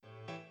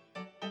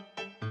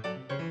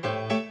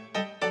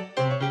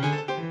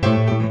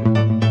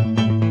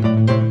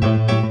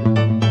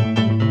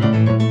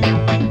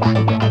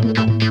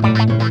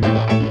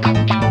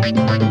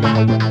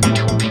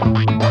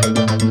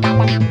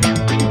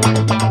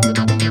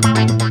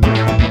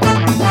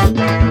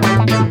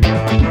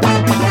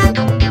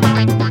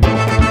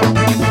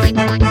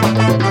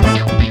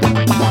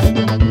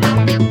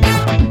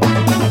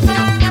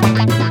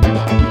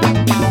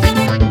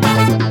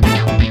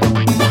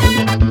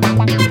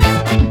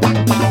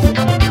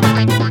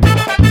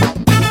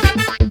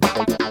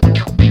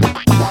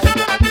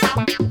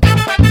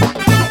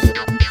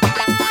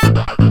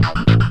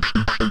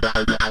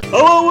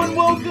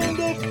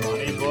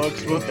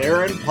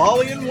Aaron,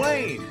 Polly, and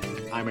Wayne.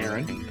 I'm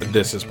Aaron.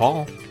 This is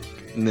Paul.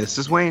 And this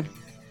is Wayne.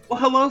 Well,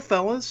 hello,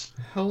 fellas.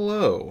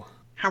 Hello.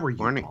 How are you,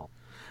 Morning. Paul?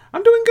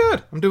 I'm doing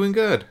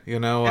good. You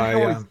know,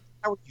 And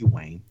how are you,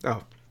 Wayne?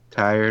 Oh,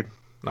 Tired.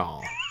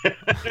 no.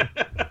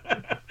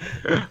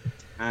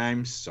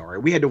 I'm sorry.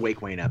 We had to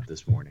wake Wayne up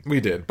this morning. We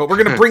did. But we're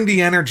going to bring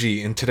the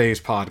energy in today's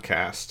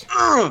podcast.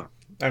 Ugh.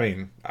 I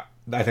mean,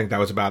 I think that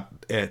was about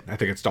it. I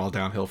think it's all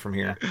downhill from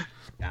here.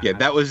 Yeah,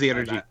 that was the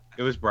energy.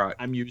 It was brought.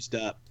 I'm used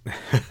up.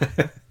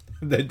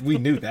 We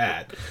knew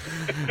that.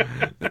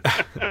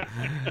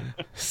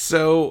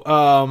 So,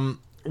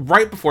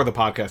 right before the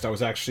podcast, I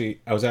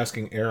was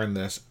asking Aaron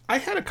this. I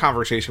had a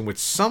conversation with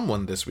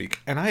someone this week,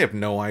 and I have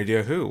no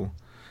idea who,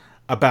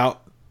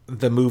 about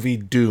the movie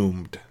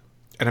Doomed.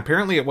 And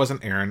apparently it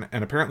wasn't Aaron,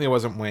 and apparently it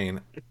wasn't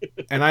Wayne.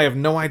 And I have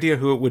no idea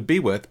who it would be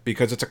with,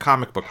 because it's a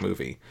comic book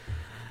movie.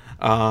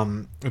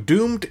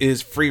 Doomed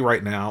is free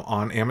right now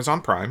on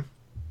Amazon Prime.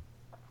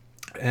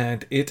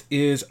 And it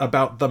is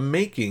about the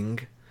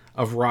making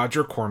of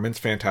Roger Corman's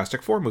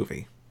Fantastic Four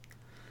movie.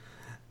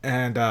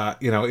 And,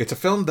 it's a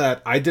film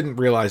that I didn't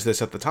realize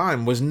this at the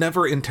time was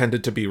never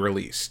intended to be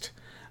released.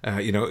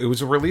 It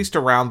was released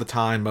around the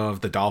time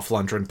of the Dolph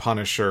Lundgren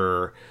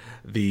Punisher,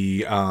 I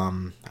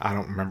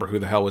don't remember who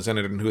the hell was in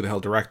it and who the hell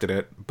directed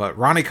it, but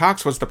Ronnie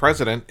Cox was the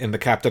president in the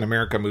Captain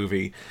America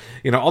movie.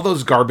 All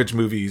those garbage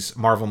movies,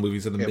 Marvel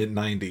movies in the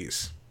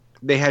mid-90s.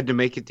 They had to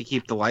make it to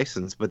keep the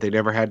license, but they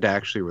never had to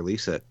actually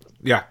release it.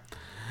 Yeah.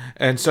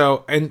 And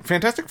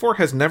Fantastic Four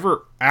has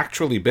never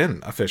actually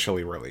been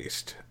officially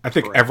released. I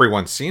think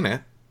everyone's seen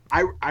it.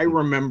 I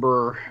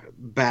remember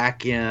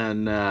back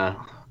in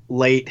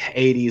late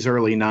 80s,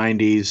 early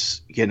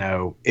 90s,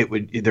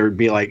 there'd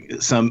be like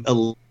some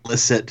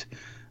illicit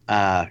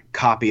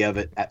copy of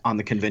it on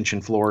the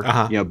convention floor.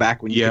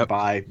 Back when you could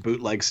buy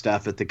bootleg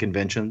stuff at the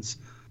conventions.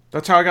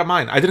 That's how I got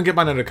mine. I didn't get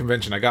mine at a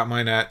convention. I got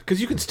mine because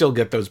you can still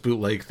get those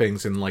bootleg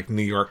things in like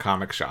New York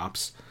comic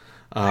shops.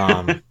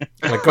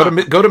 Like go to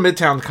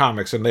Midtown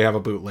Comics and they have a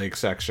bootleg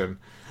section.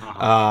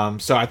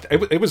 So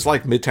it was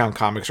like Midtown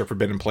Comics or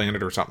Forbidden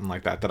Planet or something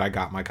like that I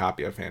got my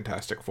copy of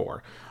Fantastic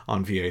Four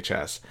on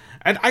VHS.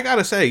 And I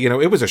gotta say,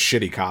 it was a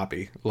shitty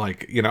copy.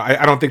 Like,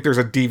 I don't think there's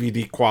a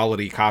DVD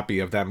quality copy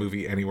of that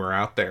movie anywhere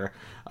out there.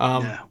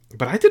 No.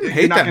 But I didn't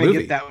hate that movie. You're not going to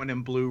get that one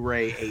in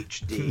Blu-ray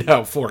HD.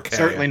 No, 4K.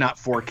 Certainly not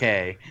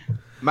 4K.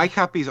 My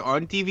copy's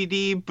on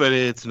DVD, but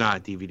it's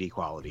not DVD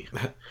quality.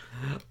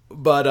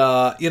 But,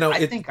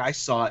 I think I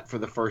saw it for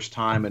the first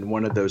time in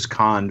one of those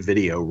con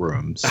video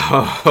rooms.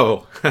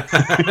 Oh.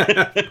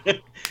 Do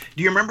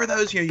you remember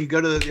those? You go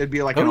to, it'd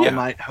be like an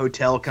all-night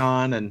hotel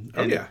con. And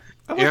yeah.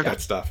 I like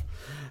that stuff.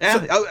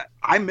 Yeah,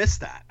 I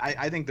missed that.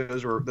 I think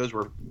those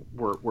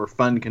were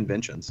fun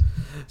conventions.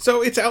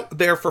 So it's out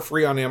there for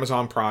free on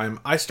Amazon Prime.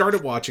 I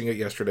started watching it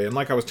yesterday, and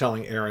like I was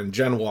telling Aaron,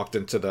 Jen walked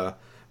into the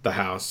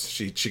house.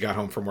 She got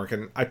home from work,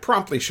 and I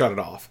promptly shut it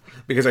off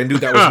because I knew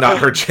that was not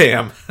her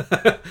jam.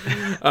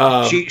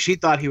 She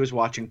thought he was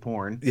watching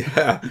porn.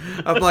 Yeah,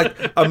 I'm like,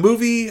 a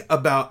movie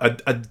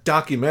about a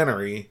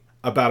documentary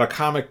about a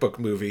comic book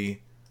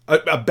movie,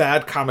 a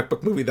bad comic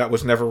book movie that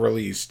was never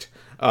released.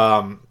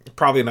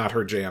 Probably not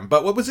her jam.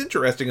 But what was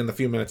interesting in the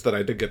few minutes that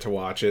I did get to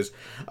watch is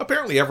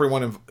apparently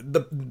everyone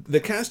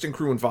the cast and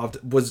crew involved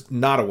was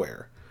not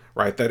aware,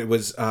 right, that it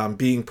was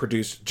being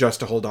produced just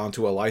to hold on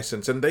to a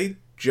license, and they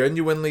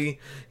genuinely,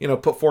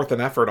 put forth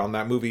an effort on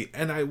that movie.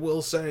 And I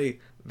will say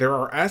there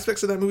are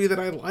aspects of that movie that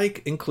I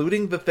like,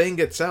 including the Thing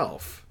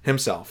himself.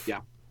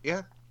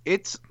 Yeah.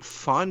 It's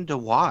fun to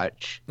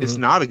watch. It's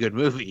not a good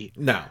movie.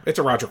 No, it's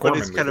a Roger Corman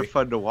movie. But it's kind of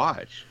fun to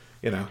watch.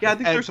 Yeah, I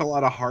think there's a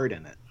lot of heart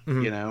in it.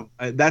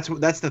 Mm-hmm.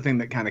 That's the thing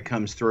that kind of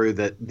comes through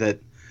that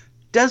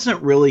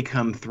doesn't really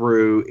come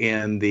through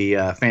in the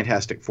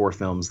Fantastic Four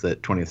films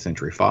that 20th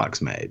Century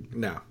Fox made.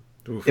 No,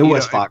 it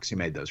was Fox who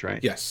made those,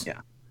 right? Yes.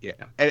 Yeah.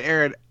 And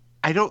Aaron,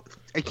 I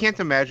can't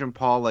imagine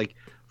Paul like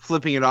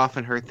flipping it off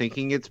and her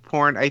thinking it's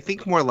porn. I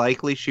think more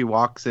likely she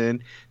walks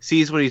in,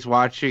 sees what he's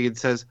watching, and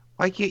says,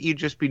 "Why can't you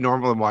just be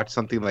normal and watch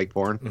something like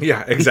porn?"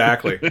 Yeah,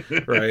 exactly.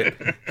 Right.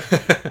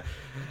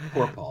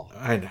 Poor Paul.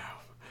 I know.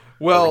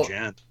 Well.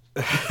 Jen.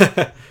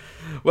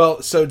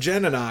 Well, so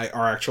Jen and I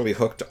are actually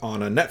hooked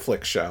on a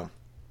Netflix show.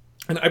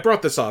 And I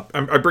brought this up.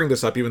 I bring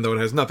this up even though it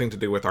has nothing to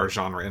do with our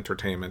genre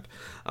entertainment.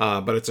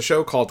 But it's a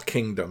show called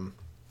Kingdom.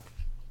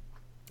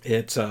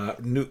 It's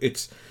new.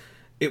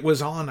 It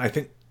was on, I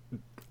think,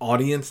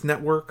 Audience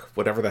Network,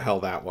 whatever the hell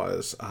that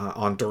was,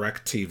 on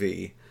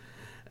DirecTV.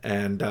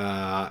 And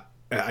I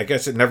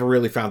guess it never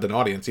really found an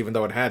audience, even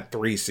though it had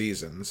 3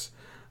 seasons.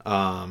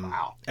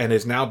 Wow. And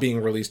is now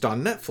being released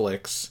on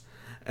Netflix.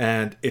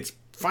 And it's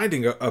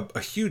finding a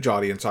huge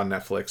audience on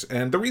Netflix.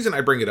 And the reason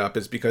I bring it up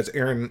is because,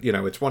 Aaron,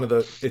 it's one of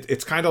the...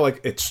 It's kind of like...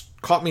 It's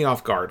caught me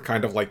off guard,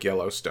 kind of like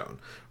Yellowstone,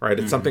 right?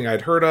 It's something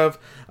I'd heard of,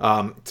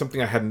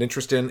 something I had an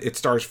interest in. It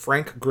stars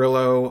Frank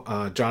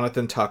Grillo,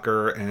 Jonathan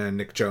Tucker, and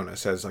Nick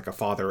Jonas as like a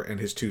father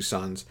and his 2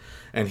 sons.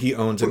 And he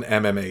owns an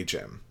MMA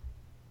gym.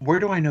 Where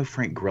do I know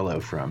Frank Grillo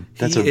from?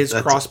 He is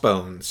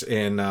Crossbones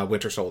in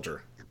Winter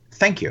Soldier.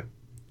 Thank you.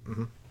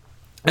 Mm-hmm.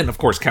 And of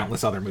course,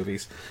 countless other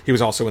movies. He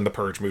was also in the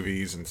Purge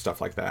movies and stuff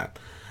like that.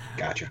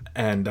 Gotcha.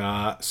 And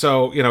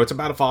so, you know, it's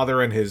about a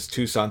father and his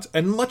two sons.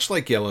 And much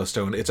like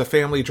Yellowstone, it's a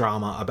family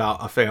drama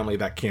about a family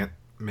that can't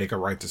make a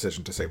right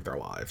decision to save their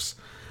lives.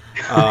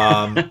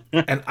 And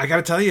I got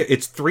to tell you,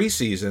 it's 3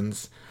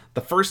 seasons.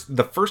 The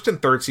first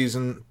and third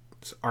season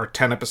are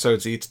 10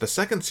 episodes each. The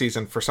second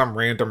season, for some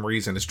random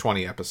reason, is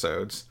 20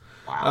 episodes.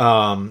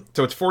 Wow.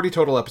 So it's 40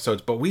 total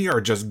episodes, but we are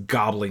just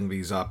gobbling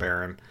these up,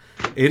 Aaron.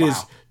 It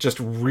is just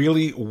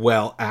really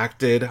well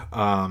acted.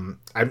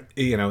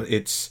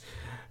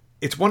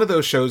 It's one of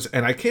those shows,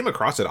 and I came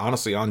across it,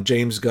 honestly, on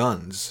James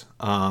Gunn's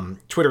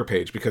Twitter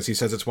page, because he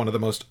says it's one of the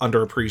most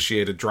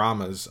underappreciated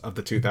dramas of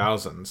the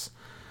 2000s.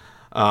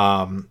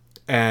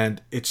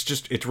 And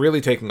it's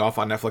really taking off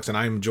on Netflix, and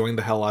I'm enjoying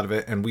the hell out of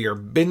it, and we are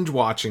binge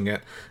watching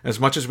it as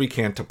much as we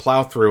can to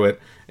plow through it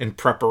in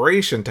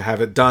preparation to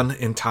have it done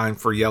in time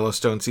for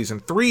Yellowstone Season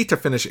 3 to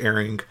finish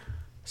airing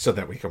so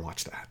that we can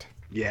watch that.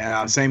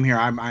 Yeah, same here.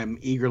 I'm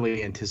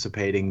eagerly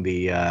anticipating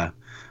the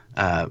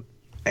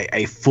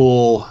a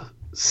full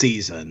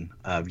season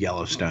of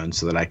Yellowstone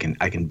so that I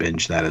can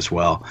binge that as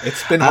well.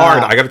 It's been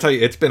hard. I got to tell you,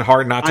 it's been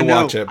hard not to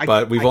watch it,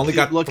 but we've only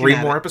got 3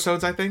 more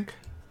episodes, I think.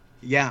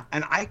 Yeah,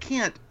 and I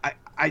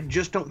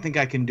just don't think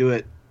I can do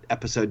it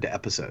episode to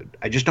episode.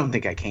 I just don't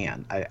think I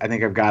can. I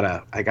think I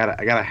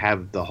gotta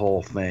have the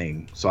whole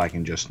thing so I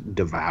can just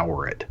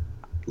devour it.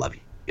 Love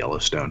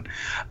Yellowstone.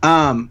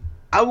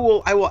 I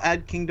will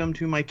add Kingdom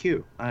to my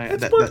queue.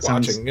 It's worth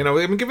watching. You know,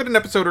 I mean, give it an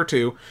episode or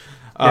two.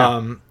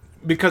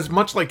 Because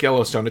much like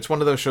Yellowstone, it's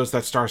one of those shows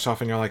that starts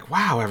off and you're like,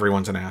 wow,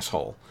 everyone's an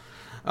asshole.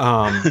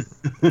 But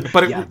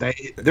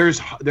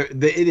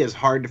it is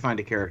hard to find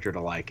a character to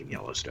like in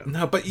Yellowstone.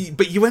 No, but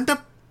you end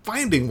up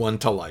finding one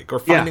to like, or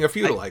finding a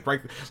few to like,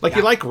 right? Like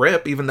you like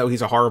Rip, even though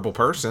he's a horrible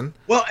person.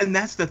 Well, and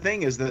that's the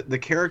thing, is that the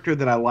character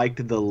that I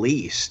liked the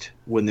least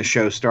when the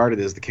show started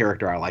is the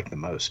character I like the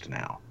most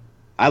now.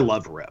 I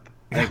love Rip.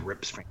 I think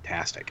Rip's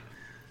fantastic.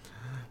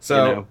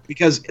 So, you know,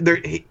 because there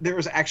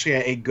is actually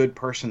a good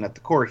person at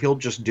the core. He'll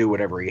just do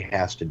whatever he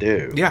has to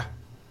do. Yeah.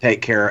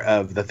 Take care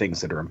of the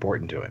things that are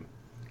important to him.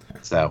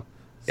 So,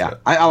 yeah,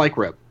 I like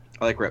Rip.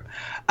 I like Rip.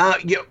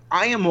 I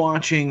am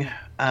watching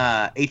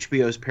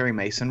HBO's Perry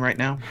Mason right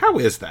now. How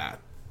is that?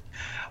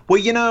 Well,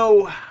 you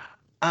know,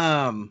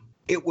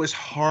 it was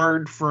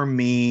hard for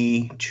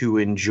me to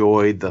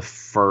enjoy the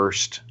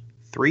first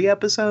 3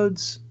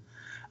 episodes.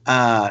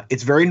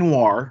 It's very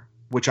noir,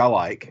 which I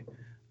like.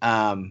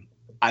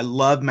 I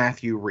love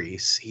Matthew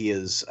Rhys.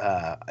 He's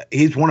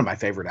one of my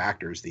favorite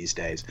actors these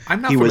days.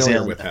 I'm not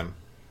familiar with him.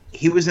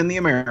 He was in The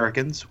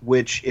Americans,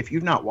 which, if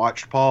you've not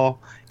watched,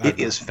 Paul, it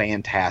is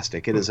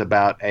fantastic. It is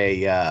about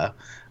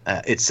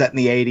it's set in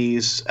the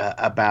 80s,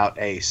 about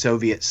a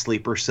Soviet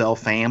sleeper cell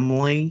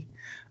family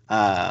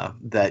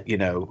that, you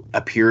know,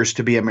 appears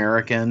to be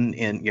American,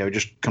 and, you know,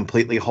 just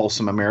completely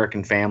wholesome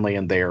American family,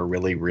 and they are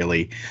really,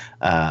 really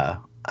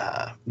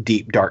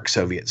deep, dark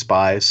Soviet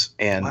spies,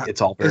 and it's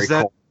all very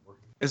cold.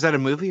 Is that a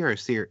movie or a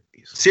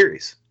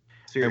series?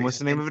 And what's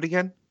the name of it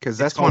again? Because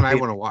that's one I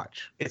want to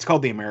watch. It's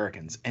called The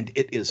Americans, and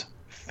it is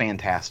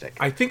fantastic.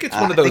 I think it's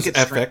one of those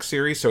FX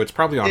series, so it's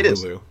probably on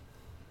Hulu.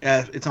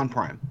 It's on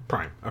Prime.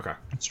 Prime, okay.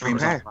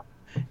 Streams on Prime.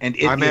 And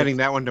I'm adding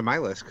that one to my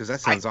list because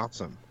that sounds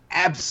awesome.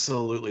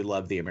 Absolutely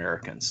love The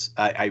Americans.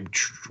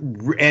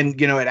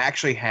 And you know, it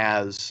actually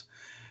has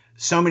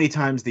so many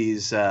times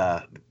these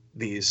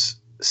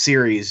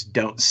series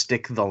don't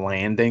stick the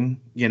landing,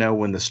 you know,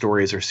 when the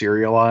stories are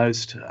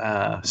serialized.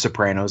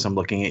 Sopranos, I'm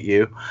looking at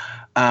you.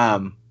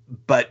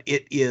 But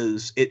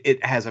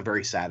it has a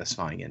very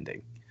satisfying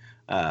ending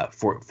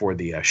for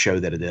the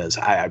show that it is.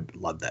 I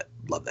love that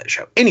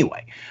show.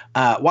 Anyway,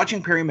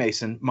 watching Perry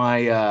Mason,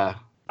 I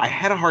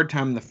had a hard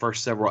time in the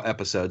first several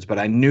episodes, but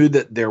I knew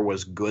that there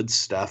was good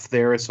stuff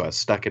there, so I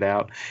stuck it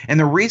out. And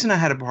the reason I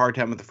had a hard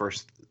time with the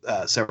first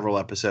several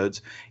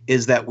episodes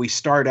is that we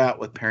start out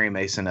with Perry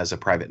Mason as a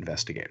private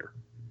investigator,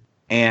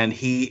 and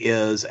he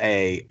is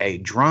a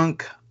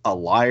drunk, a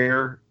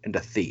liar, and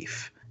a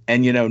thief.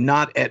 And, you know,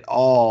 not at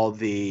all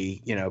the,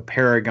 you know,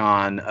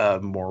 paragon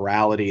of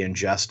morality and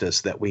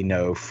justice that we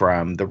know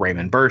from the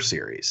Raymond Burr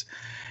series.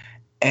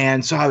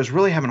 And so I was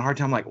really having a hard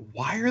time, like,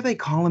 why are they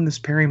calling this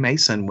Perry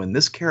Mason when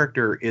this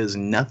character is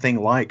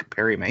nothing like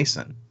Perry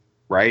Mason,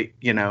 right?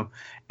 You know,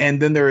 and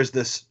then there is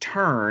this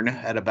turn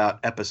at about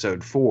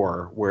episode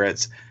 4 where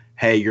it's,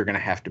 hey, you're going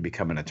to have to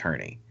become an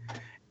attorney.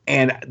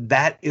 And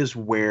that is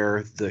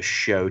where the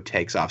show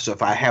takes off. So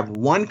if I have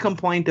one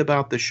complaint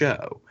about the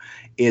show,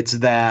 it's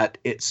that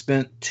it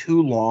spent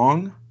too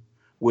long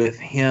with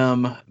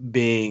him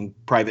being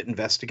private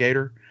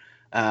investigator.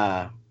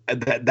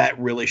 That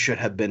really should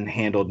have been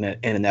handled in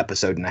an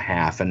episode and a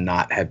half and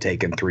not have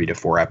taken 3 to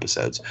 4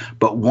 episodes.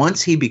 But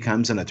once he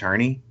becomes an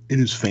attorney, it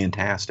is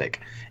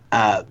fantastic.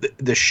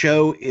 The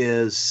show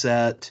is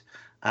set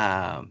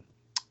in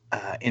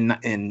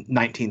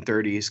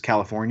 1930s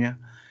California.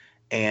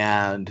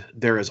 and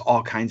there is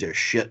all kinds of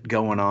shit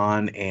going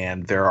on,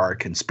 and there are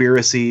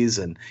conspiracies,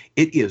 and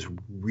it is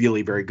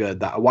really very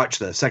good. I watched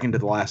the second to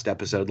the last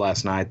episode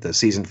last night. The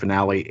season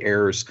finale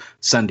airs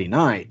Sunday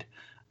night,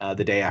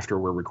 the day after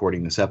we're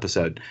recording this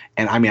episode.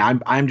 And I mean,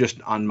 I'm just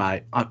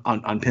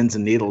on pins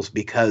and needles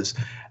because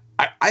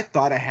I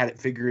thought I had it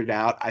figured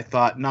out. I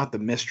thought, not the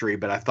mystery,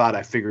 but I thought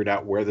I figured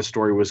out where the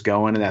story was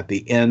going. And at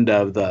the end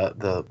of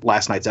the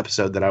last night's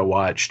episode that I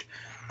watched,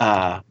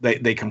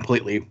 they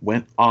completely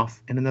went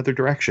off in another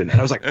direction. And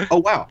I was like, oh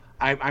wow,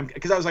 I'm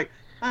because I was like,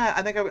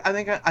 I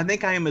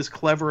think I am as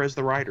clever as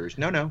the writers.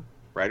 No,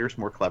 writers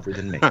more clever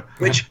than me,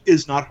 which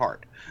is not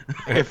hard.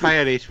 If I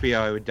had HBO,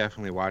 I would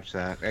definitely watch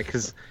that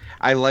because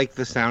I like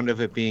the sound of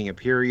it being a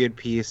period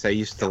piece. I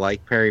used to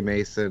like Perry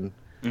Mason.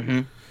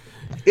 Mm-hmm.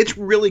 It's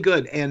really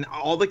good, and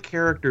all the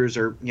characters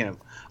are,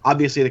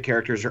 obviously the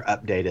characters are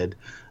updated.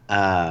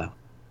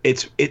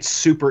 It's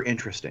super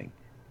interesting,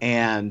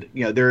 and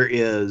there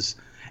is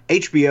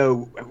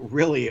HBO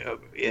really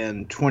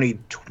in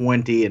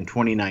 2020 and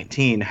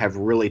 2019 have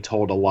really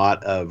told a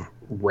lot of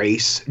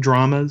race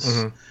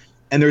dramas,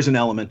 and there's an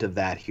element of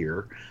that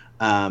here.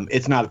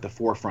 It's not at the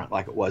forefront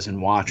like it was in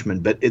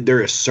Watchmen, but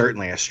there is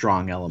certainly a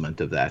strong element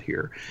of that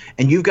here.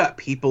 And you've got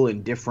people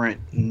in different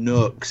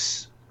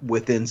nooks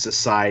within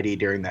society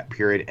during that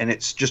period, and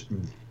it's just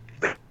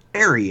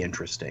very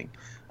interesting.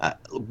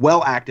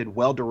 Well acted,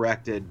 well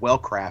directed, well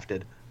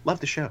crafted. Love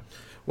the show.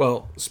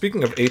 Well,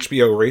 speaking of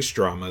HBO race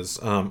dramas,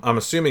 I'm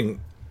assuming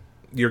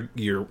you're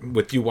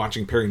with you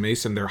watching Perry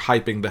Mason, they're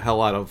hyping the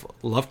hell out of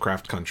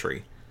Lovecraft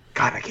Country.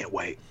 God, I can't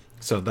wait.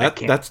 So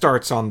that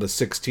starts on the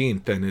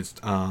 16th, and it's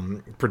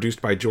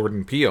produced by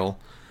Jordan Peele.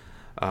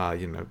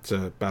 It's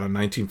about a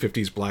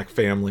 1950s black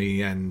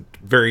family, and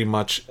very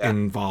much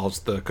involves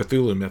the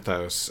Cthulhu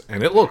mythos,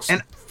 and it looks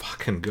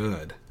fucking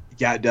good.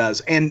 Yeah, it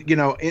does. And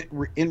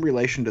in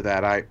relation to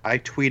that, I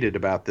tweeted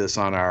about this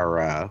on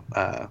our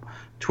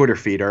Twitter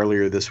feed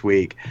earlier this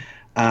week.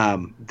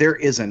 There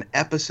is an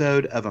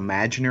episode of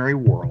Imaginary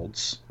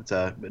Worlds. It's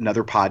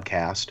another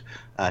podcast,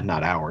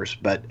 not ours,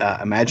 but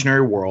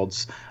Imaginary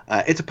Worlds.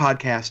 It's a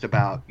podcast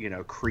about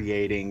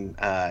creating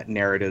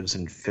narratives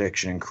and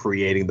fiction, and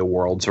creating the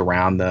worlds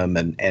around them,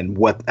 and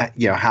what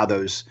how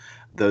those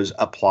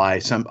apply.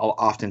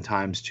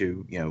 Oftentimes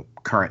to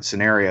current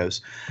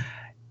scenarios.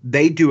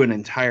 They do an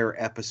entire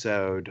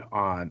episode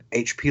on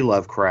H.P.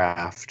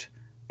 Lovecraft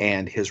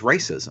and his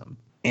racism.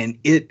 And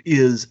it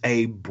is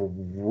a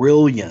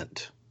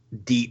brilliant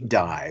deep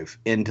dive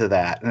into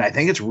that. And I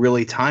think it's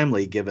really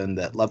timely given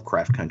that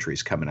Lovecraft Country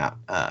is coming out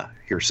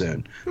here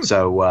soon.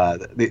 So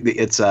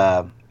it's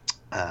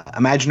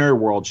Imaginary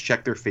Worlds.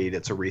 Check their feed.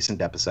 It's a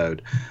recent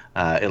episode.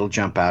 It'll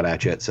jump out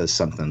at you. It says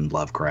something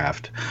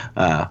Lovecraft.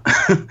 But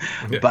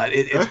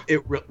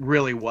it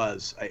really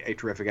was a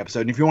terrific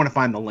episode. And if you want to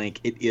find the link,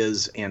 it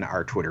is in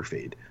our Twitter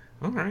feed.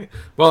 All right.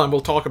 Well, and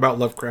we'll talk about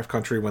Lovecraft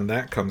Country when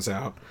that comes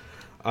out.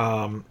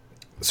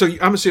 So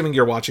I'm assuming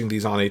you're watching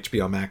these on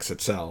HBO Max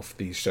itself,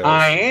 these shows.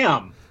 I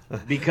am,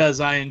 because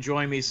I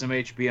enjoy me some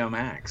HBO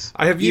Max.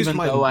 I have used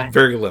mine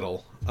very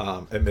little,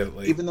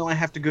 admittedly. Even though I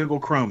have to Google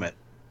Chrome it,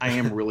 I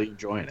am really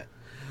enjoying it.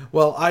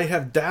 Well, I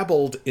have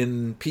dabbled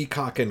in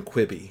Peacock and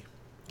Quibi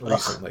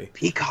recently. Ugh,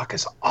 Peacock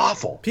is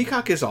awful.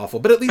 Peacock is awful,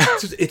 but at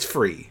least it's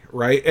free,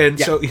 right? And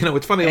so,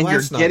 it's funny. And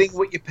last you're getting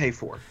what you pay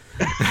for.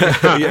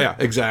 Yeah,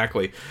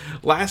 exactly.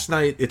 Last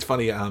night, it's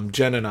funny,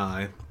 Jen and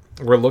I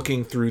were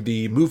looking through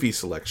the movie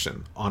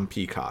selection on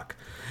Peacock.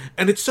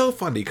 And it's so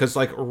funny because,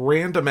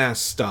 random ass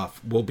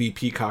stuff will be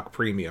Peacock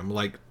Premium.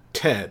 Like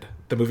Ted,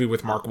 the movie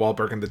with Mark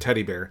Wahlberg and the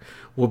teddy bear,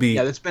 will be...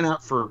 Yeah, that's been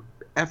out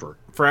forever.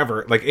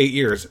 Forever, 8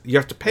 years. You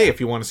have to pay if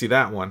you want to see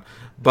that one.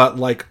 But,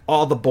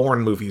 all the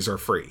Bourne movies are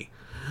free.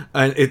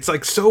 And it's,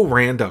 so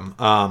random.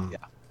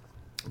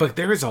 But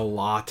there is a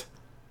lot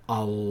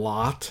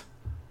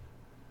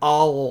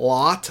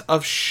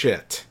of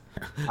shit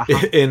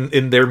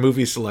in their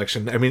movie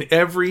selection. I mean,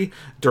 every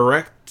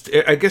direct,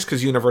 I guess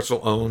because Universal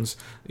owns,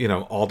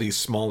 all these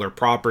smaller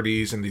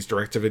properties and these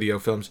direct-to-video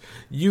films,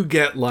 you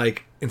get,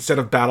 instead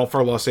of Battle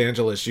for Los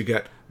Angeles, you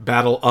get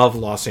Battle of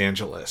Los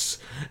Angeles.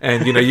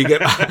 And, you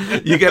get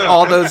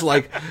all those,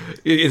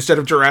 instead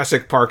of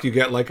Jurassic Park, you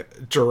get,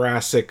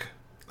 Jurassic...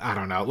 I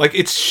don't know.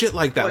 It's shit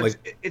like that. Well,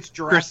 it's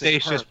Jurassic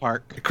Cretaceous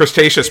Park.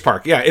 Cretaceous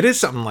Park. Yeah, it is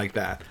something like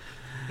that.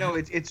 No,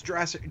 it's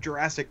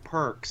Jurassic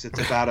Parks. It's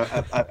about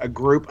a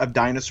group of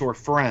dinosaur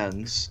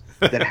friends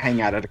that hang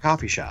out at a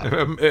coffee shop.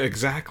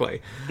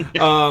 Exactly.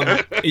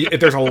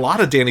 There's a lot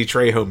of Danny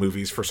Trejo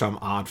movies for some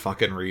odd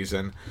fucking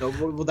reason.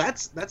 Well,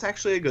 that's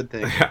actually a good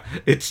thing.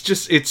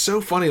 It's so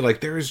funny.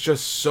 There is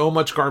just so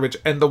much garbage.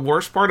 And the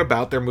worst part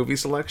about their movie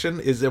selection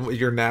is that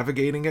you're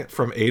navigating it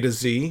from A to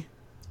Z.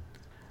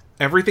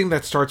 Everything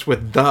that starts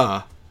with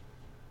the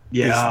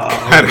is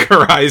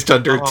categorized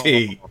under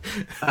T.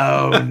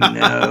 Oh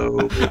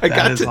no,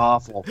 that is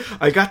awful.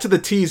 I got to the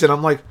T's and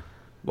I'm like,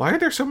 why are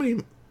there so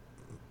many?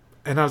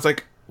 And I was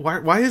like,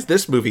 why is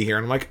this movie here?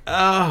 And I'm like,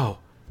 oh,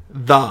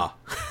 the.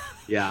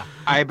 Yeah.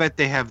 I bet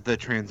they have the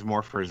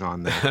Transmorphers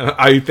on there.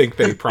 I think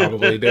they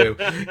probably do.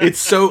 It's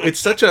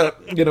such a,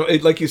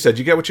 like you said,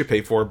 you get what you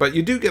pay for, but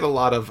you do get a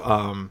lot of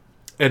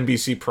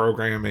NBC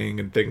programming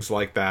and things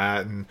like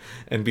that, and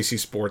NBC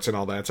Sports and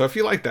all that. So if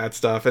you like that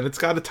stuff, and it's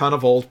got a ton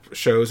of old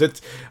shows,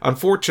 it's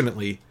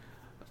unfortunately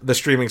the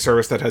streaming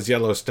service that has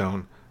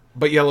Yellowstone,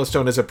 but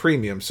Yellowstone is a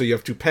premium, so you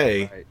have to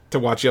pay to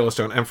watch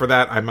Yellowstone, and for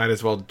that I might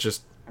as well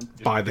just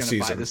buy the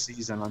season. Buy the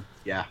season.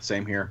 Yeah,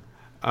 same here.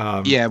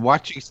 Yeah,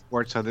 watching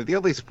sports. The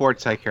only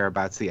sports I care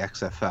about is the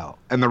XFL,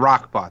 and The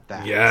Rock bought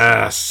that.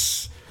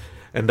 Yes,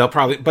 and they'll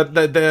probably. But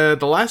the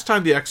last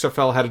time the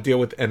XFL had to deal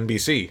with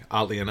NBC,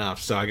 oddly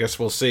enough, so I guess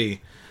we'll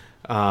see.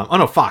 Oh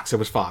no, Fox. It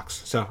was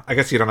Fox. So I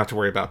guess you don't have to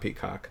worry about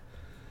Peacock.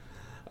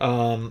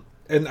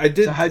 And I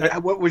did. So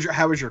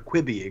how was your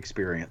Quibi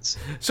experience?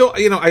 So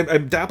I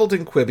dabbled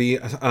in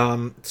Quibi.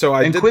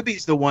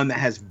 Quibi's the one that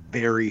has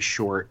very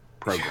short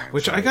programs.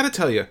 Which I got to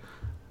tell you,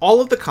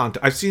 all of the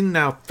content I've seen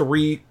now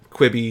 3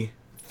 Quibi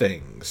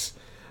things.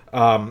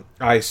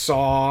 I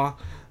saw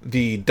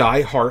the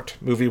Die Hard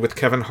movie with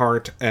Kevin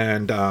Hart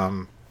and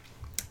John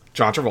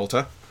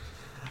Travolta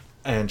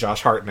and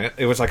Josh Hartnett.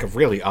 It was like a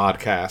really odd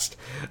cast.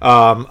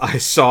 I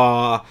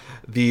saw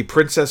the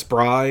Princess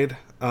Bride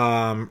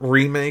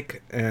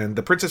remake, and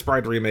the Princess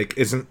Bride remake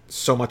isn't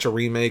so much a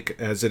remake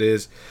as it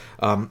is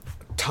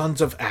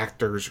tons of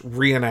actors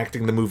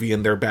reenacting the movie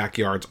in their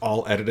backyards,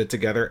 all edited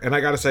together. And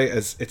I gotta say,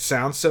 as it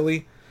sounds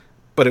silly,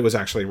 but it was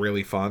actually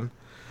really fun.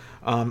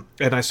 And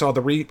I saw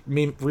the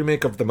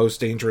remake of The Most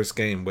Dangerous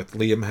Game with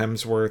Liam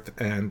Hemsworth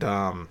and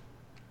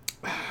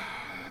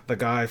the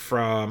guy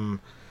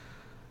from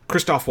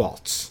Christoph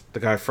Waltz,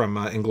 the guy from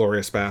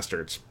Inglourious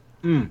Bastards.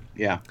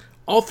 Yeah.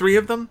 All 3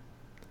 of them,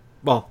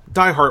 well,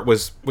 Die Hard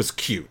was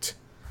cute.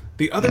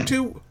 The other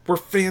 2 were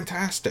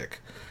fantastic.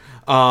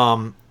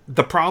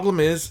 The problem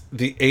is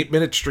the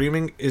 8-minute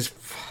streaming is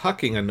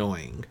fucking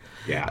annoying.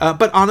 Yeah.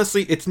 But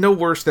honestly, it's no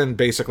worse than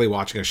basically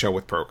watching a show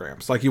with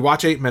programs. Like, you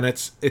watch 8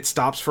 minutes, it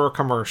stops for a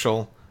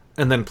commercial,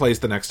 and then plays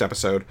the next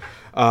episode.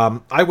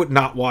 I would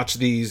not watch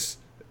these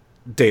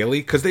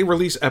daily, because they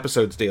release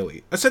episodes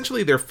daily.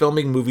 Essentially, they're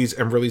filming movies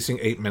and releasing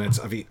 8 minutes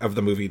of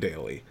the movie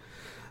daily.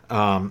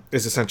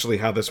 Is essentially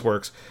how this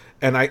works.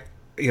 And I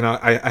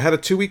had a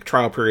 2-week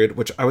trial period,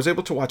 which I was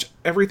able to watch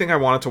everything I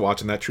wanted to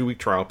watch in that 2-week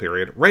trial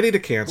period, ready to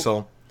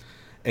cancel,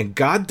 and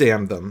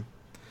goddamn them,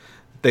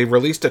 they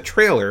released a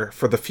trailer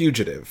for The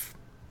Fugitive,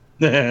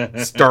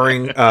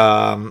 starring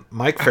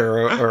Mike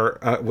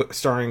Farrow,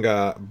 starring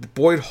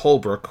Boyd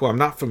Holbrook, who I'm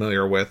not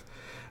familiar with,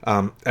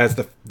 as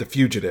the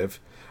Fugitive,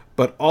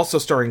 but also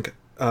starring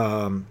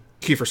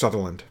Kiefer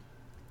Sutherland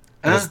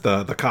as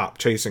the cop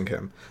chasing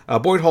him.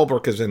 Boyd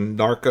Holbrook is in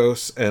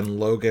Narcos and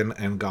Logan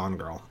and Gone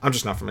Girl. I'm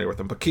just not familiar with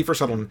him, but Kiefer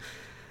Sutherland,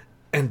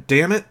 and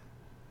damn it,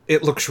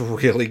 it looks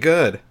really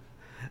good.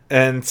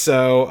 And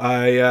so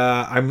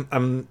I've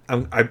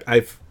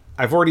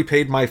already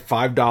paid my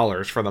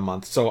 $5 for the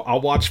month, so I'll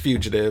watch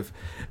Fugitive,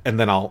 and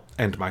then I'll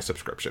end my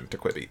subscription to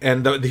Quibi.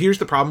 And here's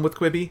the problem with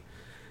Quibi: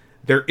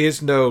 there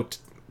is no,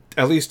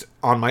 at least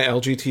on my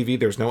LG TV,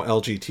 there's no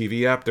LG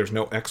TV app, there's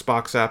no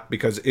Xbox app,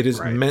 because it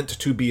is meant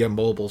to be a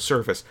mobile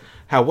service.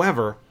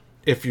 However,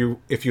 if you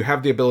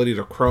have the ability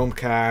to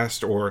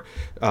Chromecast or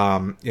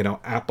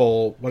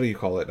Apple, what do you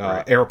call it,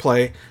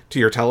 AirPlay to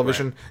your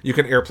television, you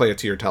can AirPlay it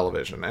to your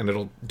television, and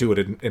it'll do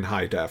it in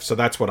high def. So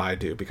that's what I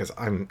do, because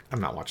I'm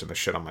not watching this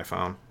shit on my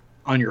phone.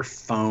 On your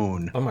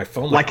phone. On my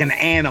phone, like an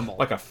animal,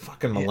 like a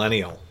fucking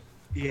millennial.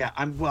 Yeah,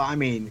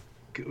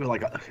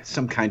 like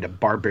some kind of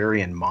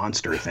barbarian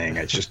monster thing.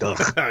 It's just ugh.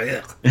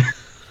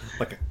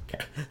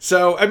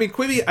 So I mean,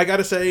 Quibi, I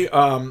gotta say,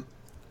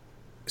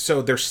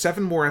 so there's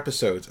 7 more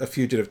episodes of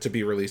Fugitive to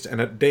be released,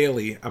 and at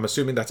daily, I'm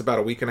assuming that's about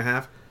a week and a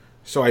half.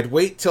 So I'd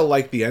wait till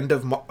like the end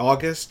of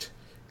August,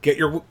 get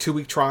your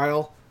 2-week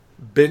trial,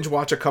 binge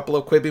watch a couple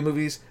of Quibi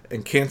movies,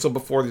 and cancel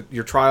before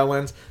your trial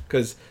ends,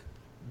 because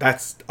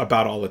that's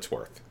about all it's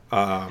worth.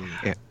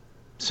 Yeah.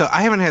 So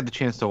I haven't had the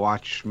chance to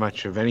watch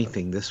much of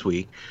anything this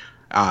week,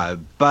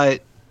 but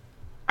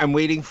I'm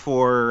waiting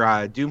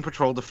for Doom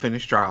Patrol to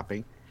finish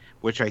dropping,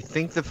 which I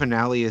think the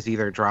finale is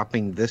either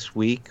dropping this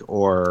week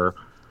or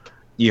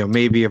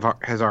maybe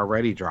has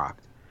already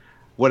dropped.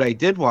 What I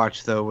did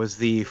watch, though, was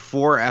the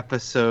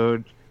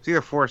 4-episode, it's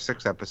either 4 or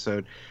 6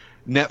 episode,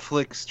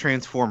 Netflix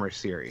Transformers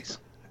series.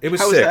 It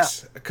was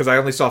 6, because I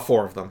only saw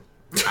 4 of them.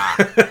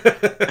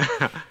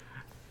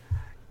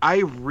 I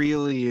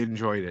really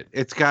enjoyed it.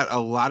 It's got a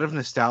lot of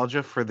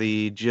nostalgia for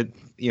the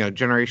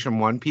Generation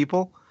 1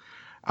 people.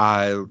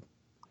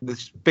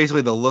 This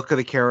basically the look of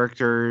the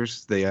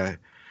characters, their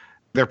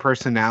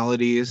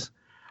personalities.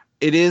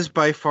 It is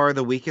by far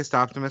the weakest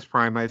Optimus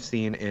Prime I've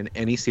seen in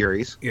any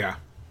series. Yeah.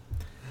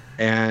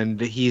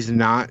 And he's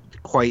not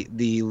quite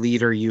the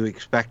leader you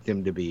expect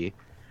him to be.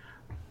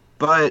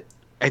 But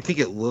I think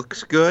it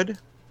looks good.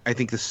 I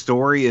think the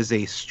story is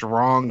a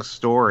strong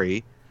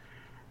story.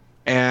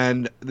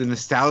 And the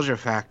nostalgia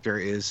factor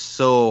is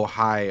so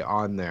high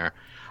on there.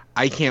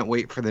 I can't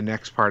wait for the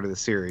next part of the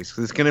series,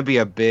 because it's going to be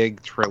a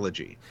big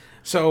trilogy.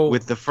 So,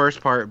 with the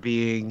first part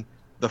being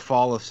The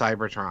Fall of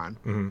Cybertron.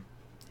 Mm-hmm.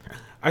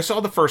 I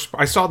saw the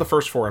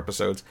first 4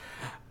 episodes.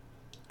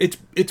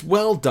 It's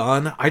well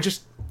done. I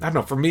don't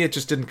know. For me, it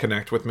just didn't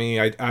connect with me.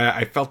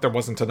 I felt there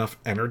wasn't enough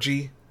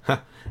energy.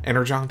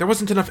 Energon. There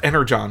wasn't enough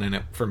Energon in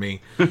it for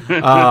me.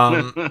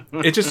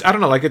 It just, I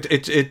don't know. Like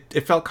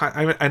it felt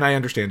kind. And I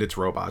understand it's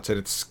robots, and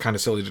it's kind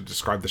of silly to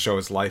describe the show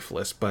as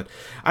lifeless. But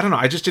I don't know.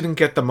 I just didn't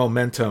get the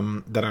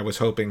momentum that I was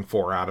hoping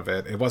for out of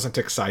it. It wasn't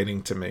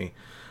exciting to me.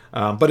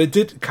 But it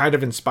did kind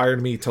of inspire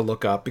me to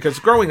look up, because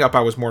growing up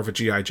I was more of a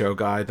G.I. Joe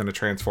guy than a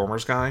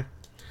Transformers guy.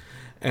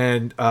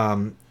 And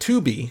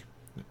Tubi,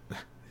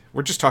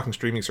 we're just talking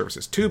streaming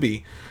services.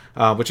 Tubi,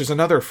 which is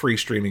another free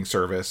streaming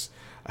service,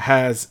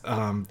 has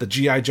the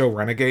G.I. Joe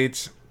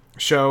Renegades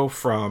show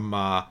from,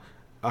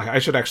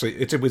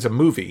 it was a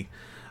movie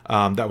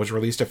that was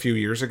released a few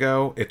years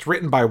ago. It's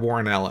written by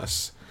Warren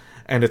Ellis,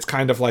 and it's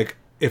kind of like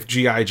if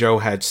G.I. Joe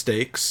had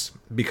stakes,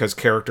 because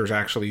characters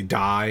actually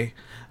die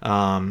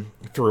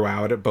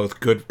throughout it, both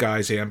good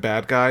guys and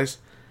bad guys.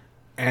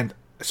 And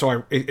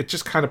so it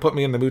just kind of put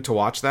me in the mood to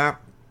watch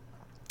that.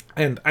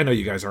 And I know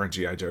you guys aren't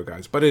G.I. Joe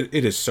guys, but it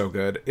is so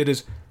good. It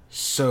is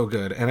so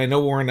good. And I know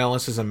Warren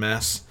Ellis is a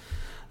mess.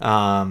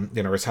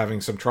 Is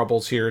having some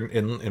troubles here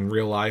in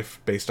real life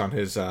based on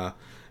his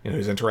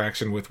his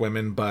interaction with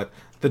women. But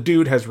the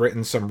dude has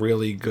written some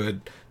really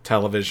good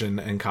television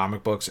and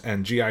comic books,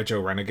 and G.I.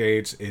 Joe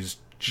Renegades is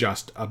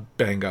just a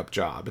bang up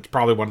job. It's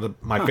probably one of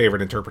my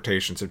favorite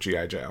interpretations of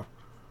G.I. Joe.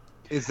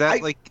 Is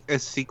that like a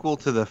sequel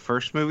to the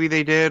first movie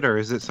they did, or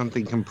is it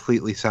something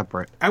completely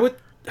separate? I would,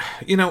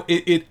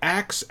 it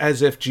acts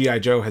as if G.I.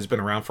 Joe has been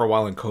around for a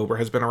while and Cobra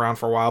has been around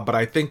for a while, but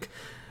I think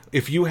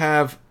if you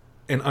have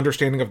an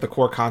understanding of the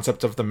core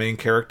concepts of the main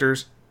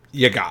characters,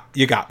 you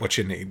got what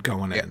you need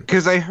going in.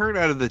 Because I heard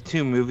out of the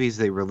 2 movies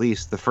they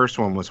released, the first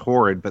one was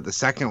horrid, but the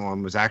second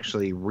one was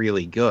actually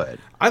really good.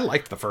 I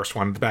liked the first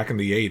one back in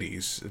the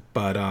 80s,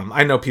 but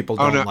I know people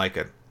don't like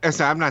it.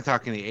 So I'm not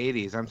talking the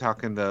 80s. I'm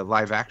talking the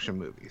live action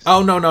movies.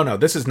 Oh, no.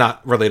 This is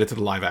not related to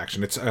the live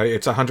action. It's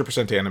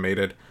 100%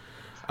 animated.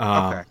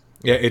 Okay.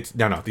 Yeah, it's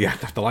no. Yeah,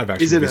 the live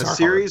action. Is it a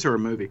series or a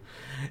movie?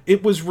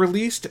 It was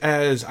released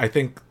as, I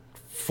think,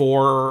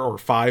 4 or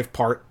 5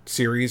 part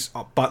series,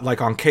 but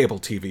like on cable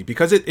TV,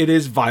 because it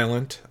is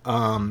violent.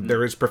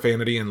 There is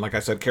profanity, and like I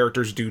said,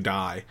 characters do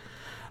die.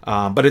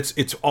 But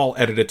it's all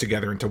edited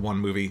together into one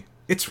movie.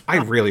 I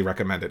really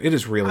recommend it. It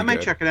is really good. I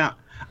might check it out.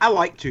 I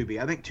like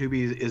Tubi. I think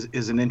Tubi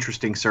is an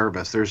interesting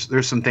service.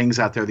 There's some things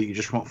out there that you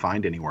just won't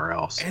find anywhere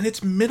else. And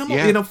it's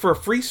minimal, for a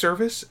free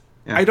service.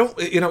 Yeah. I don't,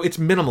 it's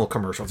minimal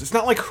commercials. It's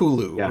not like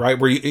Hulu, right?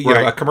 Where you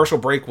know, a commercial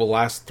break will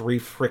last 3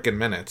 freaking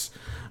minutes.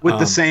 With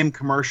the same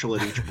commercial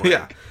at each break.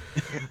 Yeah.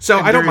 So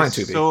I don't mind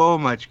Tubi. So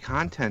much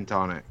content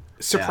on it.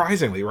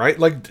 Surprisingly, right?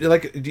 Like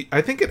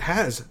I think it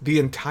has the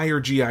entire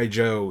G.I.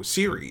 Joe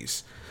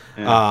series.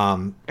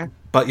 Yeah.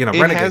 But it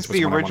Renegades has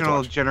the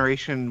original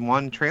Generation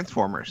 1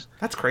 Transformers.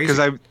 That's crazy.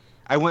 Because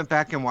I went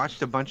back and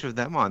watched a bunch of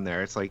them on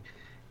there. It's like,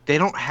 they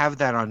don't have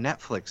that on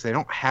Netflix. They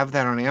don't have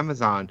that on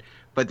Amazon,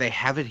 but they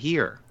have it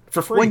here.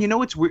 For free. Well, you know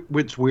what's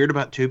weird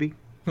about Tubi?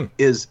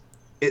 Is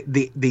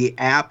the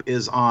app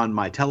is on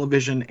my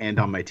television and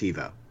on my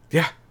TiVo.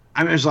 Yeah.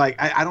 I mean, it's like,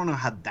 I don't know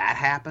how that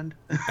happened.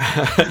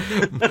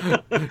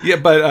 Yeah,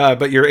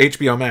 but your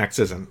HBO Max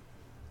isn't.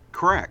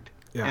 Correct.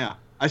 Yeah.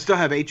 I still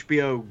have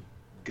HBO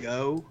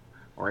Go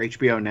or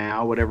HBO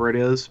Now, whatever it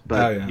is.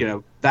 But,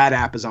 that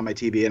app is on my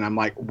TV, and I'm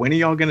like, when are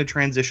y'all going to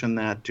transition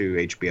that to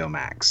HBO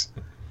Max?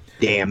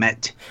 Damn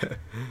it.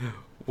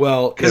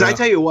 Well, because I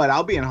tell you what,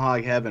 I'll be in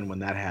hog heaven when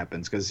that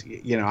happens, because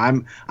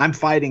I'm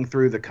fighting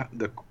through the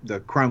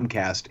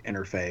Chromecast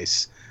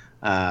interface.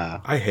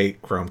 I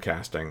hate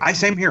Chromecasting.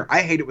 Same here.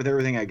 I hate it with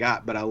everything I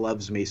got, but I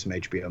loves me some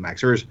HBO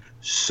Max. There's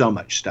so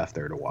much stuff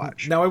there to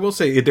watch. Now I will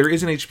say there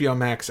is an HBO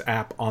Max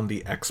app on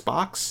the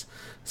Xbox,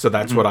 so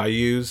that's what I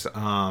use.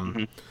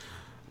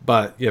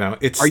 But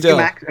it's still. You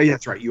Max? Oh, yeah,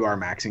 that's right. You are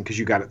maxing because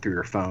you got it through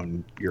your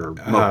phone, your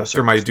mobile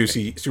through my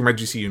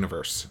DC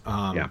Universe.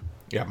 Yeah,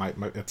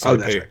 it's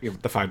that's right.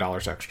 The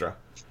 $5 extra.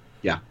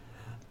 Yeah.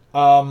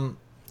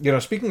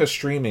 Speaking of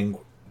streaming,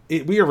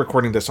 we are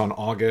recording this on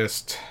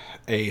August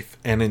 8th,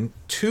 and in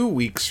 2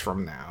 weeks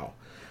from now,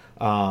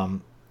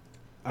 I'm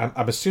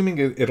assuming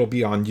it'll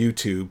be on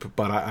YouTube,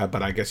 but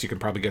I guess you can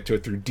probably get to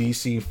it through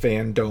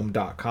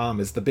DCFandom.com.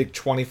 Is the big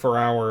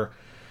 24-hour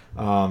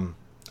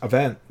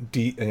event,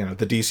 the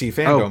DC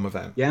Fandom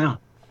event. Yeah.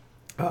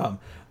 I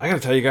gotta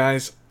tell you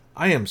guys,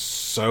 I am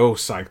so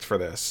psyched for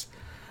this.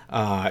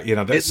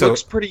 It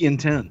looks pretty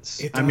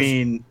intense. I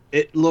mean,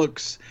 it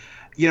looks,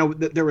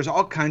 there was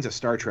all kinds of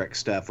Star Trek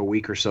stuff a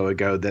week or so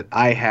ago that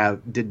I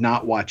did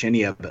not watch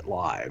any of it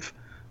live.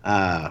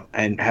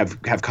 and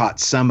have caught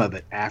some of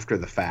it after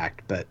the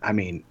fact. But I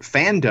mean,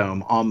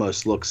 Fandom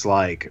almost looks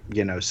like,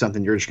 you know,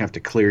 something you're just gonna have to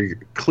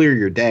clear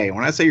your day.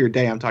 When I say your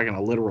day, I'm talking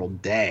a literal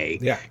day.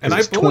 Yeah, and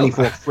it's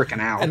 24 freaking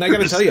hours. And I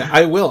got to tell you,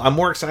 I will. I'm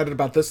more excited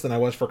about this than I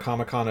was for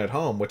Comic-Con at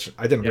Home, which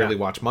I didn't really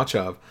watch much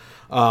of.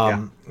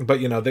 But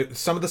you know,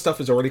 some of the stuff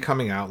is already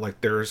coming out.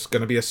 Like, there's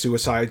going to be a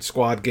Suicide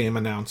Squad game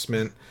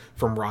announcement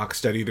from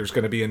Rocksteady. There's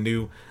going to be a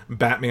new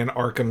Batman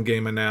Arkham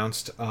game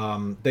announced.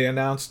 They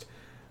announced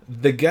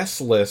the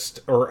guest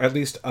list, or at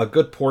least a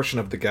good portion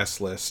of the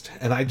guest list,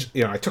 and I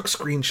took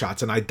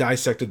screenshots and I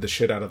dissected the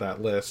shit out of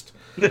that list,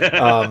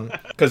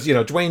 because you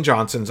know, Dwayne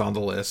Johnson's on the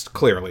list,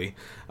 clearly.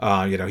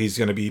 You know, he's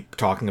going to be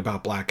talking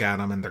about Black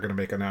Adam, and they're going to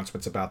make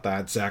announcements about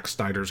that. Zack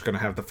Snyder's going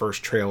to have the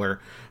first trailer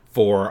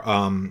for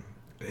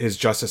his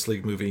Justice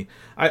League movie.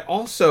 I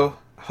also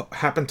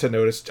happened to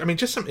notice, I mean,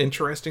 just some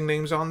interesting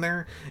names on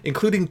there,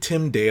 including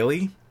Tim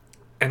Daly,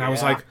 and I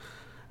was like,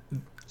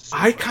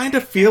 I kind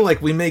of feel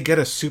like we may get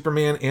a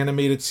Superman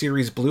animated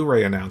series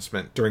Blu-ray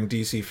announcement during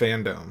DC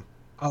Fandom.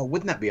 Oh,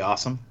 wouldn't that be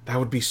awesome? That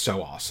would be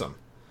so awesome.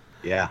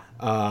 Yeah.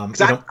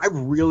 Because I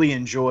really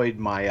enjoyed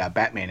my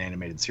Batman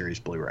animated series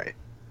Blu-ray.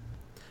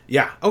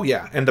 Yeah. Oh,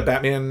 yeah. And the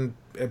Batman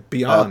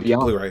Beyond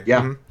Blu-ray.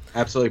 Yeah. Mm-hmm.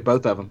 Absolutely.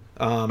 Both of them.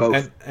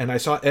 Both. And I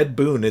saw Ed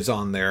Boon is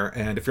on there.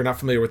 And if you're not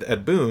familiar with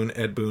Ed Boon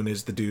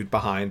is the dude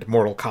behind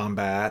Mortal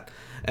Kombat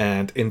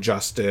and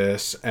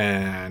Injustice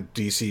and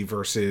DC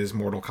versus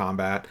Mortal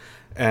Kombat.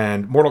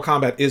 And Mortal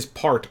Kombat is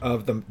part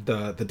of the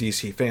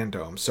DC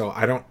Fandom, so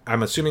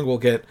I'm assuming we'll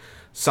get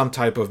some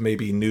type of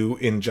maybe new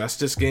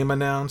Injustice game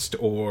announced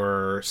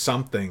or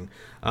something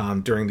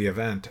during the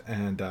event,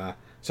 and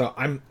so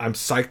I'm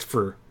psyched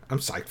for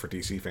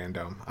DC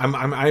Fandom. I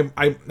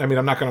mean,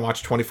 I'm not going to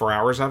watch 24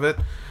 hours of it,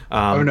 but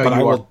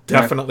I will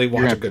definitely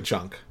watch a good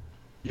chunk.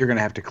 You're going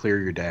to have to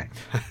clear your day.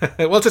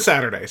 Well, it's a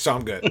Saturday, so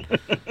I'm good.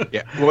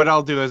 Yeah. What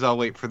I'll do is I'll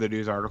wait for the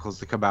news articles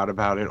to come out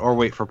about it, or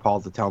wait for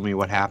Paul to tell me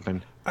what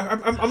happened.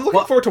 I'm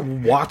looking forward to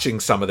watching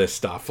some of this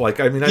stuff. Like,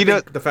 I mean, I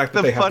think the fact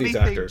that they have these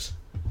actors.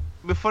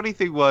 The funny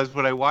thing was,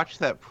 when I watched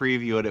that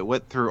preview and it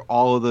went through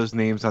all of those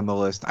names on the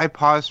list, I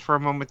paused for a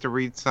moment to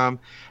read some,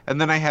 and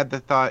then I had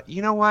the thought,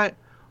 you know what?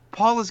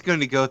 Paul is going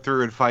to go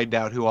through and find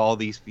out who all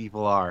these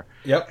people are.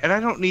 Yep. And I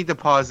don't need to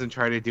pause and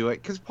try to do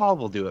it, because Paul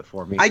will do it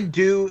for me. I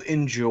do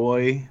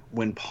enjoy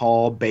when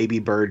Paul Baby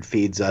Bird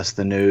feeds us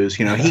the news.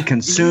 You know, he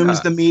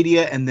consumes the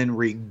media and then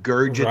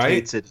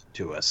regurgitates it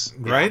to us.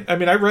 Right? I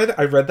mean, I read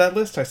that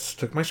list. I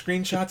took my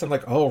screenshots. I'm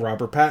like, oh,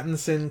 Robert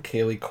Pattinson,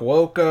 Kaylee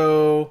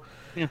Cuoco.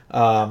 Yeah.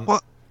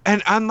 Well,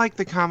 and unlike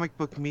the comic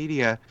book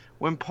media,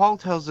 when Paul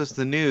tells us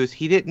the news,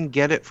 he didn't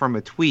get it from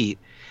a tweet.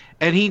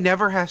 And he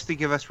never has to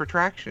give us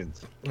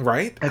retractions.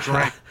 Right? That's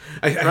right.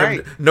 I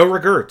have no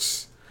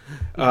regrets.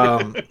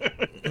 Well,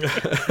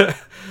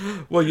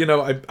 you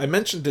know, I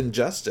mentioned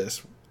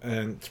Injustice,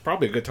 and it's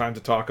probably a good time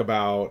to talk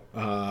about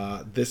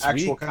this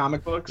Actual week.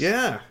 comic books?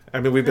 Yeah.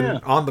 I mean, we've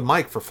been on the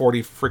mic for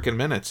 40 freaking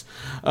minutes.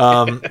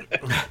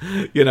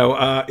 You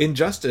know,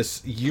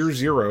 Injustice Year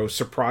Zero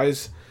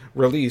surprise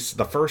release,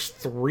 the first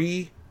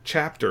 3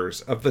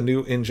 chapters of the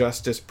new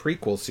Injustice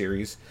prequel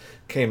series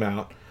came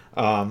out.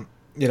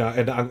 You know,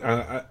 and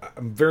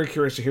I'm very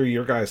curious to hear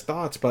your guys'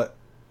 thoughts, but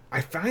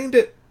I find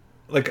it,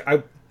 like,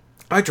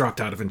 I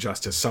dropped out of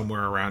Injustice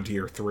somewhere around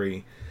year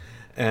 3,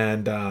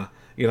 and,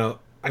 you know,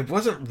 I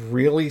wasn't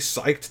really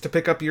psyched to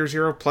pick up Year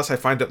Zero, plus I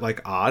find it,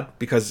 like, odd,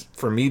 because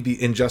for me, the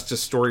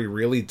Injustice story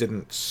really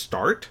didn't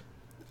start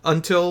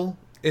until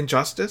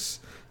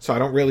Injustice, so I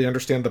don't really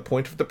understand the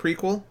point of the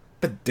prequel,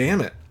 but damn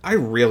it, I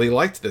really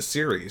liked this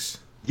series.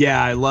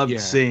 Yeah, I loved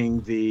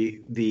seeing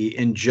the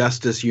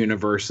Injustice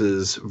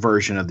Universe's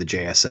version of the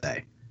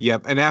JSA.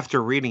 Yep, and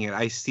after reading it,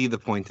 I see the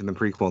point in the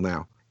prequel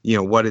now. You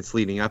know, what it's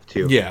leading up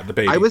to. Yeah, the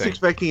baby I was thing.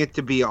 expecting it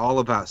to be all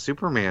about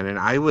Superman, and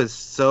I was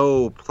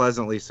so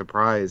pleasantly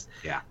surprised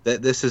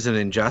that this is an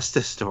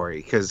Injustice story,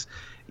 because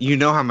you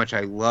know how much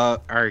I love,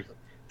 or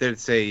that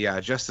it's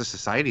a Justice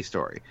Society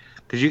story,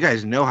 because you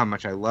guys know how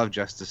much I love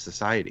Justice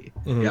Society.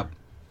 Mm-hmm. Yep.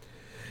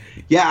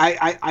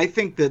 Yeah, I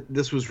think that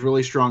this was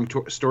really strong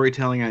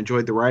storytelling. I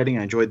enjoyed the writing.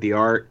 I enjoyed the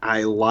art.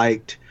 I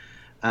liked,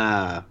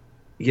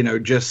 you know,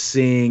 just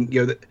seeing,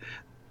 you know,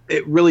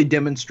 it really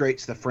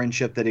demonstrates the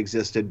friendship that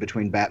existed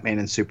between Batman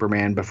and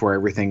Superman before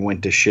everything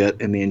went to shit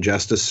in the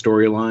Injustice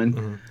storyline.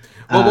 Mm-hmm.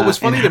 Well, what was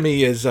funny to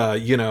me is,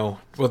 you know,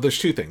 well, there's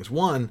 2 things.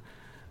 One,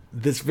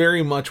 this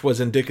very much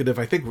was indicative.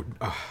 I think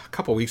a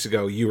couple weeks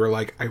ago, you were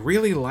like, I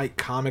really like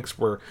comics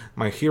where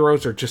my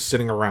heroes are just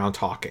sitting around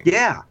talking.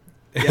 Yeah.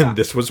 And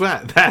this was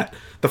that.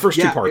 The first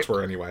 2 parts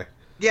were anyway.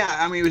 Yeah,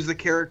 I mean, it was the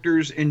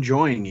characters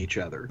enjoying each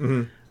other.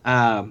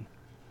 Mm-hmm.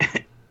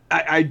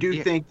 I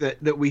do think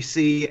that we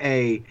see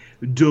a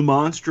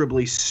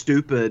demonstrably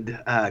stupid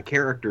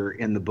character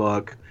in the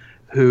book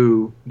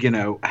who, you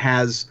know,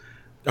 has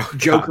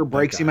Joker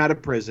breaks him out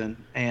of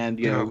prison, and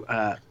you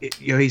know,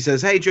 he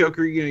says, "Hey,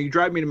 Joker, you know, you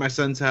drive me to my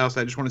son's house.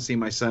 I just want to see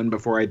my son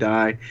before I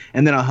die,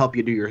 and then I'll help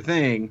you do your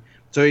thing."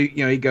 So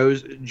he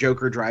goes.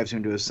 Joker drives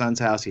him to his son's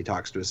house. He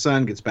talks to his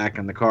son, gets back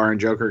in the car, and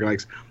Joker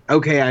likes,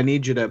 okay, I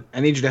need you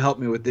to help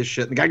me with this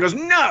shit. And the guy goes,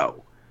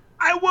 no,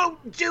 I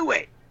won't do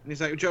it. And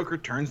he's like, Joker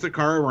turns the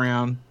car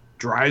around,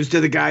 drives to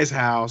the guy's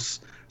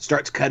house,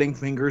 starts cutting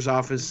fingers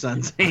off his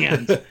son's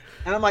hands.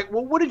 And I'm like,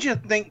 well, what did you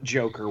think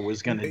Joker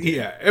was gonna do?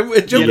 Yeah,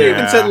 Joker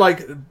even said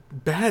like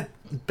bad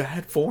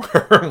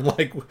form,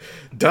 like,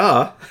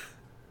 duh.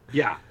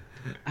 Yeah.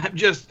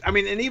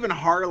 And even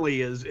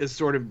Harley is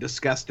sort of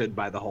disgusted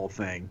by the whole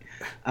thing.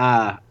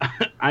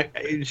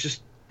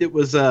 It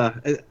was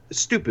a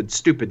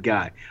stupid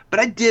guy. But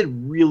I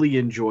did really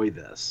enjoy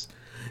this.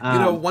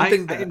 One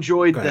thing that I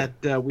enjoyed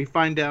that we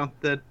find out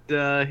that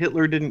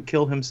Hitler didn't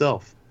kill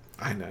himself.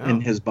 I know.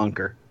 In his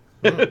bunker.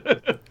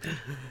 One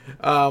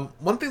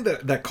thing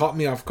that caught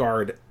me off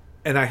guard,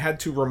 and I had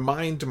to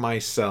remind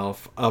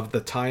myself of the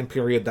time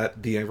period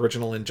that the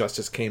original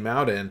Injustice came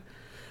out in,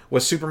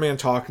 was Superman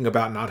talking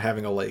about not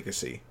having a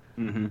legacy.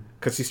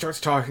 Because he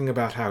starts talking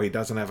about how he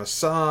doesn't have a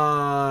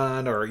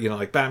son, or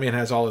like Batman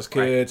has all his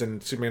kids,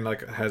 and Superman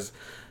like has,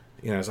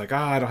 is like,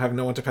 I don't have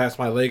no one to pass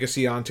my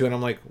legacy on to, and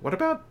I'm like, what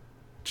about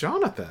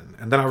Jonathan?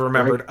 And then I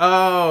remembered,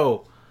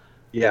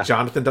 yeah,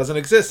 Jonathan doesn't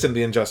exist in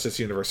the Injustice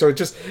universe. So it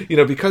just,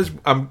 because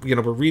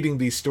we're reading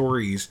these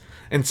stories,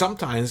 and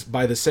sometimes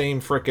by the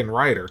same frickin'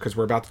 writer, because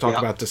we're about to talk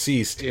about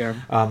Deceased. Yeah.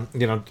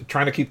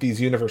 Trying to keep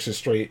these universes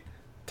straight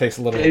takes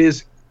a little.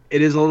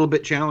 It is a little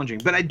bit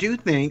challenging, but I do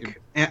think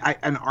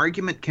an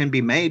argument can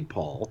be made,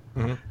 Paul,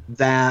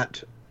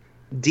 that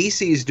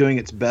DC is doing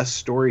its best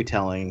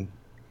storytelling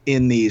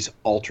in these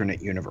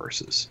alternate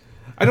universes.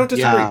 I don't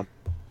disagree.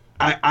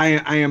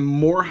 I am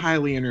more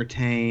highly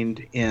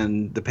entertained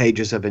in the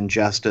pages of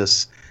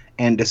Injustice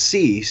and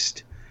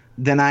Deceased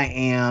than I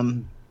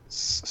am,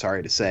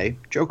 sorry to say,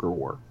 Joker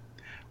War,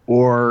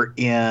 or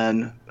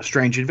in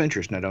Strange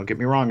Adventures. Now, don't get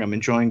me wrong, I'm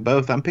enjoying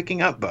both. I'm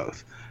picking up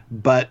both.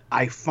 But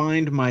I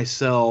find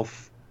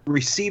myself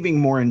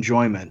receiving more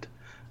enjoyment,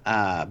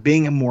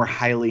 being more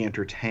highly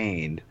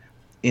entertained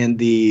in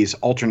these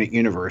alternate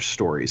universe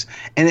stories.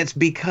 And it's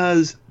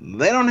because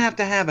they don't have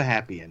to have a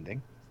happy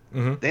ending.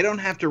 They don't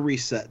have to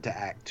reset to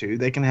Act 2.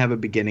 They can have a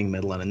beginning,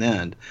 middle, and an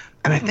end.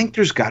 And I think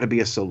there's got to be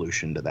a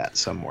solution to that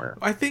somewhere.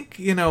 I think,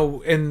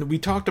 and we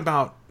talked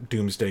about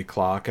Doomsday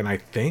Clock, and I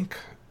think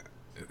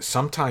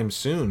sometime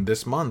soon,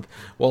 this month,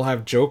 we'll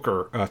have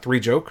 3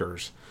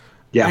 Jokers.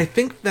 Yeah. I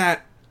think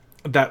that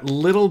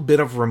little bit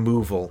of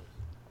removal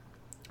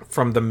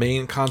from the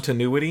main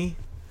continuity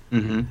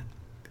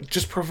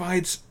just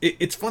provides...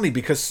 It's funny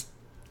because,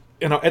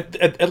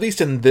 at least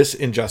in this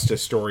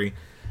Injustice story,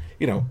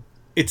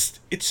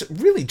 it's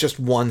really just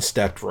one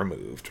step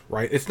removed,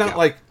 right? It's not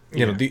like,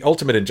 the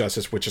Ultimate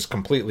Injustice, which is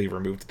completely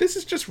removed. This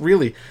is just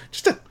really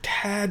just a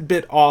tad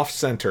bit off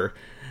center.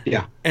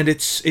 Yeah. And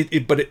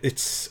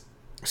it's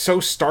so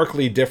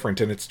starkly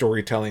different in its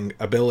storytelling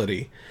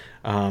ability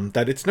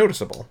that it's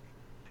noticeable.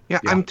 Yeah,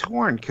 I'm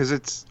torn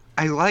because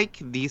I like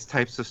these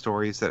types of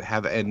stories that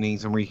have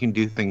endings and where you can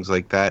do things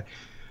like that.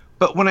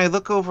 But when I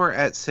look over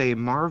at, say,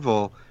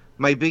 Marvel,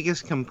 my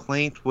biggest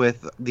complaint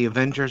with the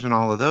Avengers and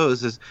all of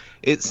those is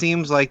it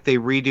seems like they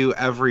redo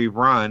every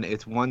run.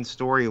 It's one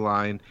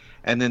storyline,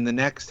 and then the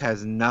next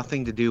has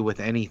nothing to do with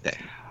anything.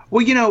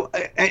 Well,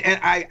 and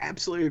I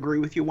absolutely agree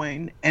with you,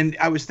 Wayne. And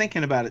I was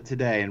thinking about it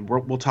today, and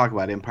we'll talk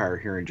about Empire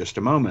here in just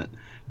a moment.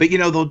 But,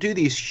 they'll do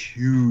these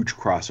huge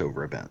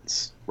crossover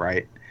events,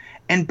 right?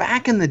 And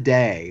back in the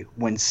day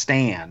when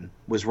Stan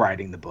was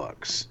writing the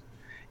books,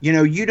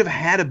 you'd have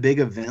had a big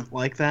event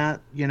like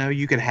that.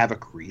 You could have a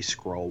Kree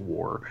Skrull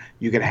War.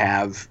 You could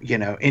have,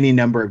 any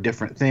number of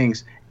different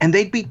things. And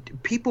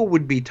people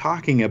would be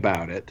talking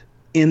about it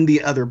in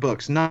the other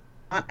books, not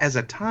as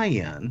a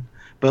tie-in,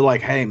 but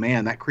like, hey,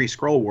 man, that Kree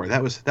Skrull War,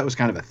 that was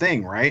kind of a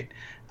thing, right?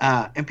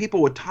 And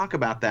people would talk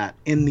about that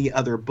in the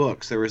other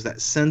books. There was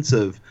that sense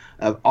of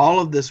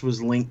all of this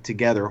was linked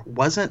together.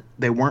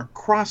 They weren't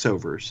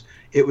crossovers.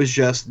 It was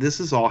just, this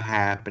is all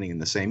happening in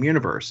the same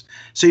universe.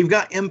 So you've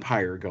got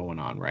Empire going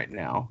on right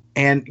now.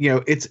 And,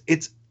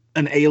 it's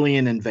an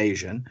alien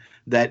invasion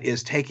that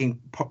is taking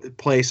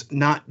place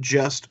not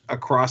just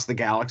across the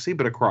galaxy,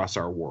 but across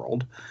our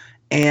world.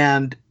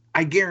 And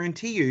I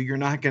guarantee you're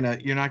not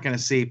gonna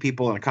see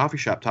people in a coffee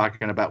shop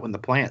talking about when the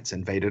plants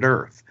invaded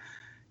Earth.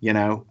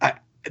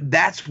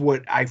 That's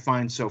what I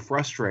find so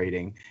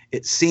frustrating.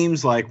 It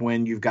seems like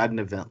when you've got an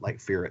event like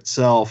Fear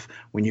itself,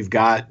 when you've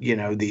got,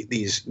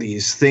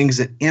 these things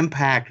that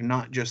impact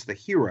not just the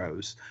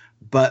heroes,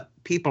 but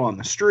people on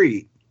the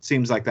street,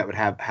 seems like that would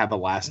have a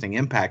lasting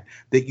impact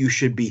that you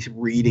should be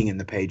reading in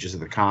the pages of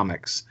the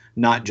comics,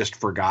 not just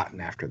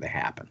forgotten after they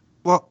happen.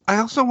 Well, I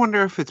also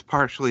wonder if it's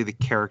partially the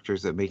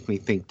characters that make me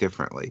think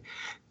differently.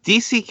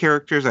 DC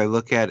characters I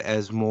look at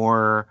as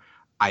more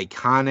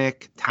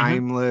iconic,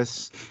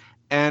 timeless,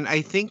 and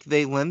I think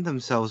they lend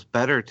themselves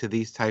better to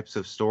these types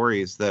of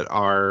stories that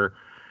are,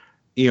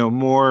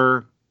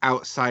 more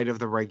outside of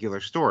the regular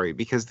story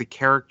because the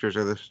characters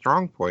are the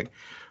strong point.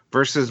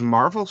 Versus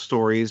Marvel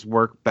stories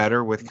work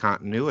better with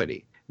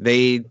continuity.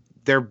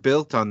 They're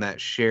built on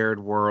that shared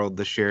world,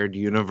 the shared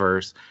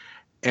universe,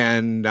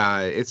 and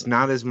it's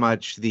not as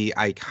much the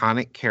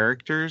iconic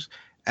characters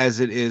as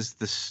it is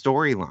the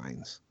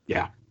storylines.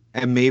 Yeah.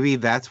 And maybe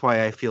that's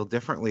why I feel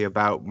differently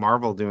about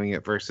Marvel doing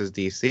it versus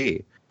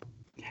DC.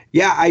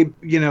 Yeah,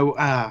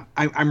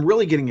 I'm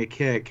really getting a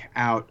kick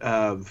out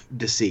of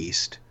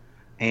Deceased,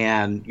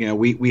 and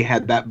we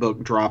had that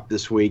book drop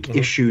this week,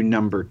 issue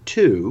number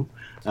 2,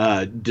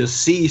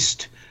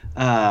 Deceased,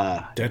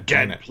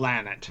 Dead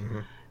Planet.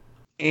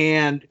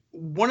 And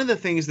one of the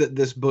things that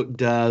this book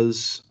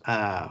does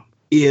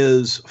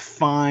is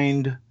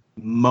find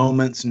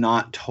moments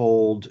not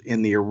told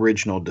in the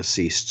original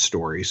Deceased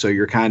story. So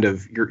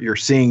you're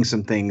seeing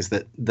some things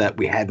that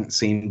we hadn't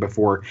seen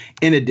before,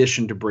 in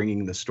addition to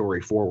bringing the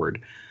story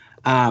forward.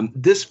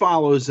 This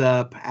follows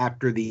up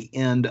after the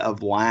end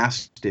of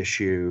last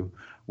issue,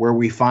 where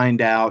we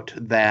find out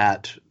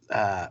that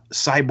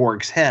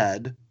Cyborg's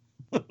head,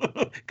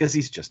 because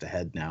he's just a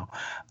head now,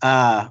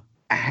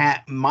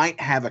 might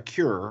have a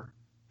cure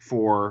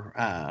for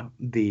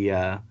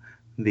the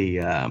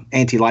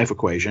anti-life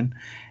equation,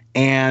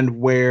 and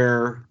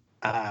where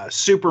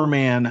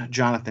Superman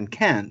Jonathan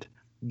Kent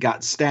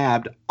got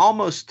stabbed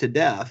almost to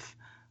death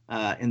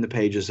in the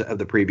pages of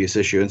the previous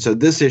issue. And so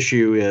this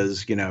issue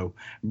is,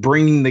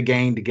 bringing the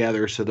gang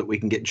together so that we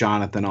can get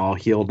Jonathan all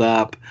healed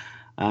up.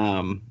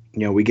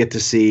 We get to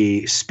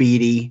see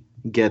Speedy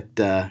get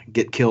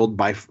killed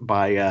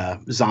by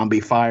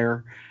zombie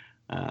fire.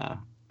 I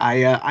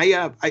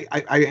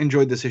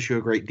enjoyed this issue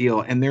a great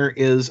deal, and there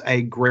is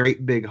a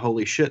great big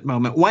holy shit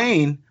moment.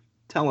 Wayne,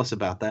 tell us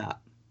about that.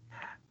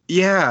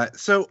 Yeah,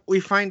 so we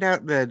find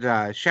out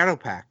that Shadow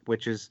Pack,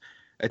 which is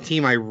a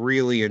team I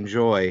really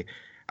enjoy,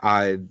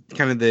 kind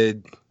of the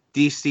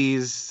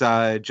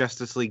DC's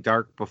Justice League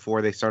Dark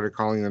before they started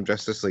calling them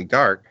Justice League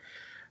Dark,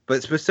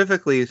 but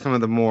specifically some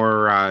of the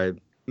more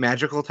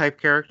magical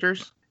type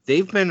characters.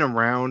 They've been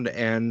around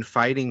and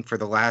fighting for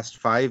the last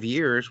 5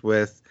 years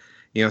with,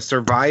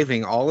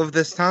 surviving all of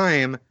this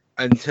time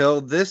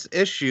until this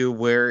issue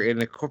where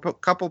in a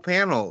couple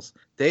panels,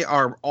 they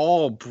are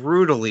all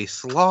brutally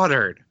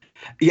slaughtered.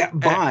 Yeah,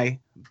 by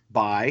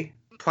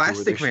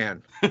Plastic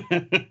Man.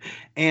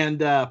 And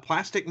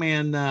Plastic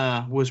Man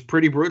was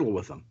pretty brutal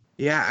with them.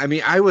 Yeah, I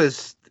mean,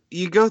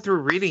 you go through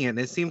reading it, and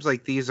it seems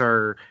like these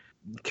are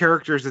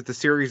characters that the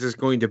series is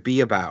going to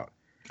be about.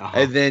 Uh-huh.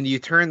 And then you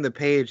turn the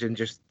page and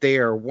just they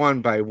are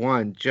one by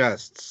one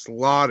just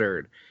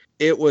slaughtered.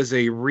 It was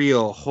a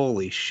real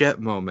holy shit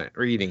moment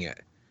reading it.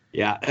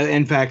 Yeah,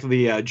 in fact,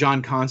 the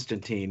John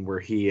Constantine, where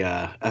he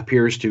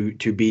appears to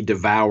be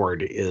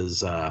devoured,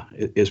 is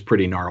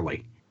pretty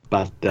gnarly.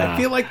 But I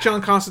feel like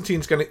John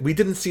Constantine's gonna. We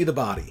didn't see the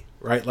body,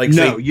 right? Like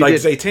no,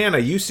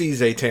 Zatanna, you see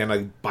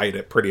Zatanna bite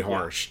it pretty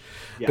harsh,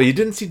 but you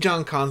didn't see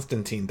John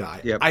Constantine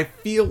die. Yep. I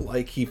feel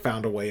like he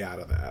found a way out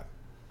of that.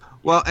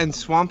 Well, and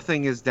Swamp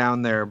Thing is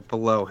down there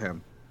below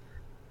him,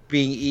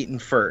 being eaten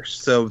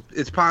first. So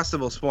it's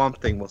possible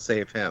Swamp Thing will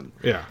save him.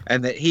 Yeah.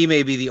 And that he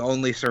may be the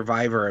only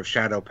survivor of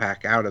Shadow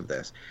Pack out of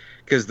this.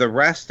 Because the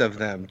rest of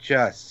them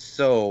just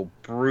so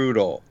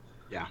brutal.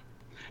 Yeah.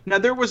 Now,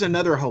 there was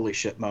another holy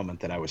shit moment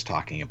that I was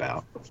talking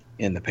about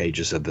in the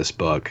pages of this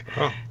book.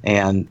 Oh.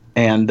 And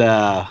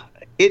it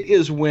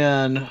is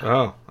when...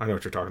 Oh, I know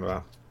what you're talking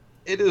about.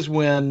 It is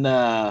when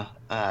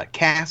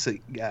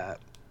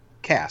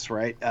Cass,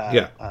 right?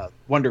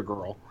 Wonder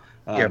Girl,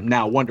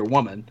 now Wonder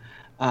Woman,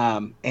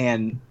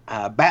 and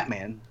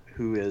Batman,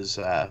 who is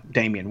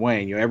Damian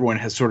Wayne. Everyone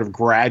has sort of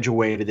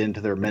graduated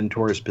into their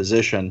mentor's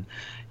position.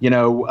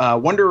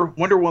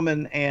 Wonder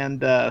Woman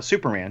and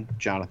Superman,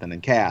 Jonathan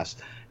and Cass,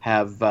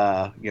 have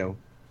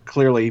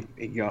clearly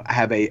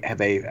have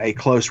a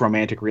close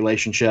romantic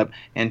relationship,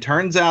 and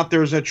turns out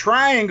there's a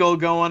triangle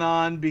going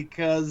on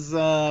because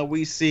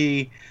we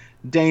see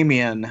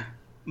Damian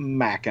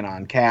macking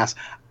on Cass.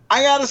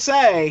 I gotta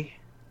say,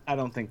 I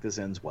don't think this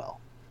ends well.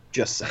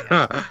 Just saying.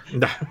 I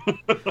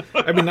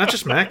mean, not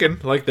just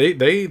macking. Like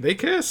they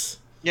kiss.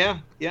 Yeah.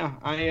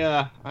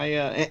 I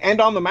and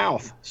on the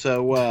mouth.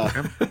 So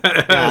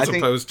as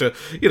opposed to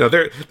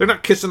they're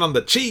not kissing on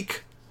the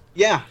cheek.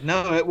 Yeah,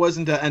 no, it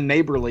wasn't a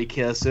neighborly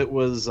kiss. It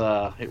was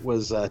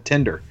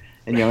tender,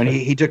 and and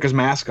he took his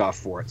mask off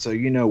for it. So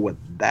you know what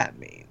that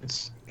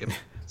means.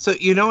 So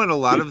in a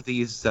lot of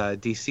these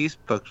DC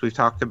books, we've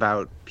talked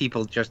about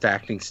people just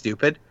acting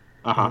stupid.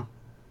 Uh-huh.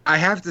 I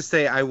have to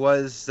say I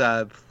was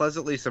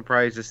pleasantly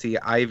surprised to see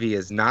Ivy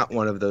is not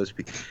one of those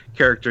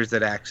characters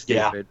that acts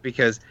stupid,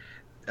 because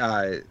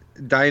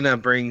Dinah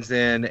brings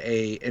in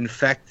a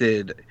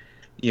infected,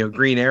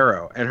 Green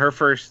Arrow, and her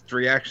first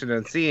reaction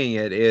on seeing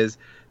it is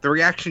the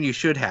reaction you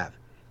should have.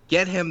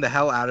 Get him the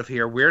hell out of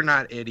here. We're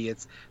not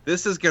idiots.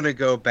 This is going to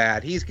go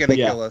bad. He's going to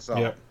kill us all.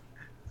 Yeah.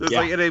 So it's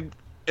like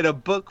in a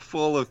book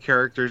full of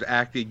characters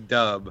acting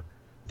dumb,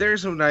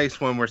 there's a nice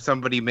one where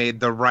somebody made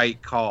the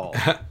right call.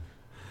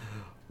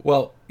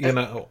 Well,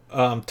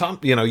 Tom,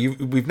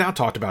 we've now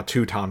talked about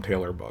 2 Tom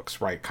Taylor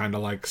books, right? Kind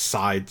of like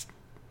side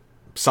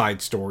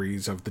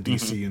stories of the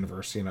DC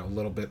universe, a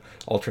little bit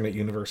alternate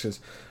universes.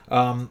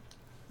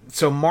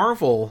 So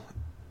Marvel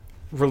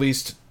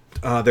released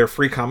their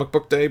free comic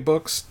book day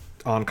books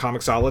on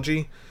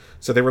Comixology.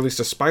 So they released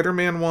a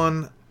Spider-Man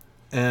one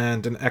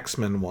and an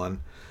X-Men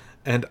one.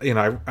 And, you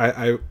know,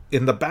 I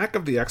in the back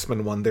of the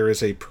X-Men one, there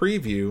is a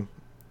preview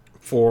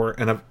for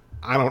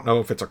I don't know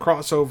if it's a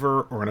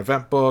crossover or an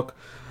event book,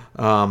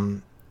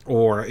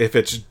 or if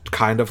it's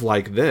kind of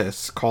like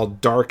this,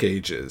 called Dark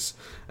Ages.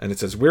 And it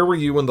says, "Where were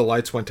you when the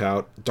lights went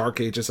out? Dark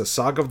Ages, a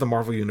saga of the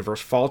Marvel Universe,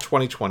 fall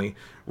 2020,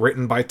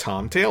 written by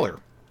Tom Taylor."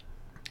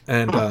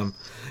 And,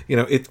 you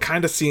know, it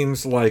kind of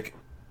seems like,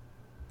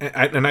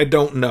 and I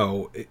don't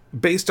know,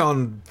 based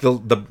on the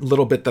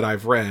little bit that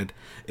I've read,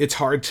 it's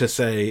hard to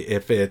say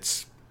if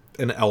it's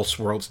an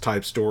Elseworlds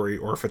type story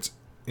or if it's,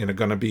 you know,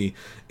 going to be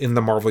in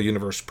the Marvel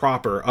Universe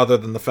proper, other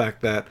than the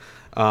fact that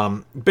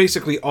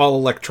basically all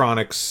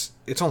electronics,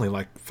 it's only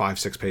like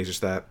 5-6 pages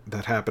that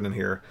happen in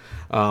here,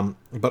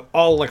 but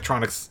all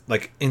electronics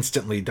like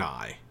instantly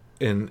die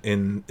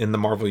in the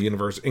Marvel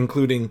Universe,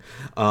 including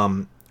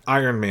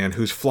Iron Man,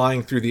 who's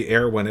flying through the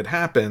air when it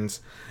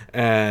happens,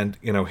 and,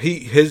 you know,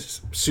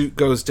 his suit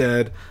goes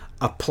dead.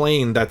 A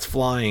plane that's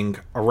flying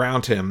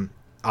around him,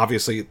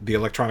 obviously the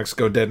electronics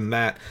go dead in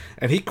that,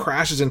 and he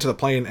crashes into the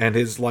plane, and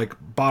his like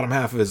bottom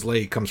half of his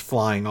leg comes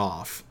flying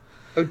off.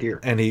 Oh dear.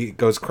 And he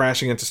goes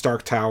crashing into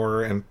Stark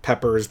Tower, and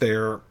Pepper's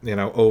there, you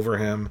know, over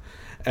him,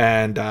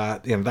 and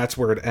you know, that's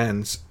where it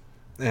ends.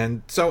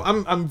 And so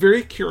I'm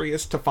very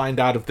curious to find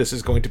out if this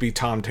is going to be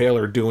Tom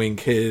Taylor doing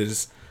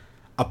his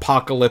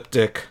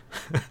apocalyptic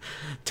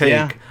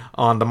take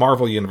on the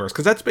Marvel Universe,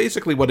 because that's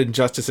basically what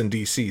Injustice and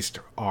Deceased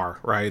are,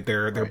 right?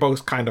 They're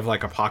both kind of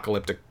like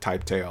apocalyptic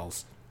type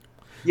tales.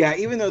 Yeah,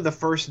 even though the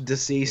first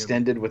Deceased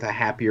ended with a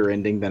happier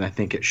ending than I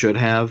think it should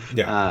have,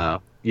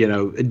 you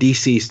know,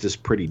 Deceased is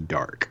pretty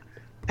dark,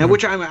 and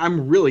which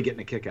I'm really getting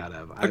a kick out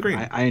of. Agreed.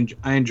 I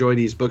enjoy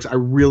these books. I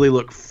really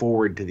look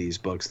forward to these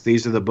books.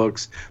 These are the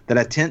books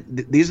that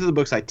these are the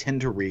books I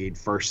tend to read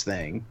first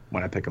thing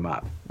when I pick them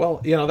up.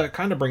 Well, you know, that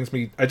kind of brings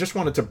me, I just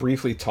wanted to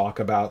briefly talk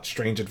about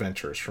Strange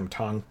Adventures from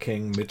Tom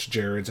King, Mitch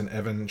Gerads, and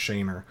Evan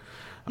Shaner.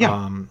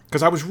 Yeah.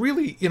 Because I was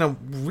really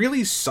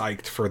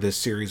psyched for this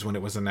series when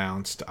it was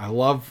announced. I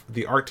love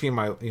the art team.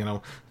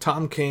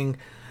 Tom King,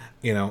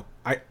 you know,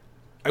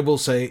 I will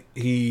say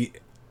he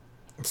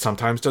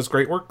sometimes does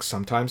great work,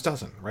 sometimes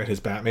doesn't, right?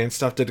 His Batman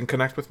stuff didn't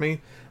connect with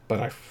me,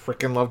 but I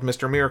freaking loved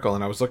Mr. Miracle,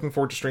 and I was looking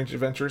forward to Strange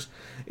Adventures.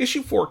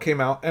 Issue 4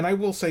 came out, and I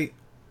will say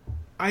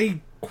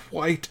I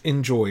quite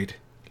enjoyed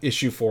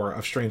issue 4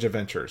 of Strange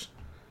Adventures.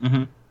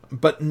 Mm-hmm.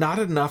 But not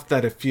enough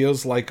that it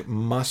feels like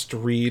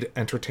must-read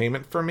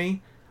entertainment for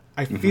me.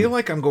 I feel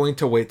like I'm going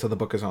to wait till the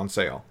book is on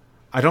sale.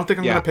 I don't think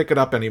I'm going to pick it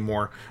up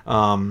anymore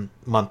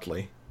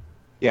monthly.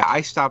 Yeah,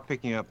 I stopped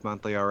picking up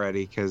monthly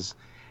already because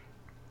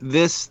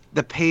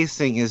the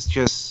pacing is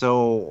just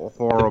so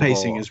horrible. The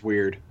pacing is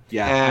weird.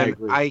 Yeah, and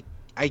I agree.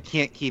 I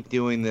can't keep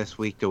doing this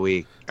week to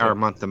week or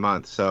month to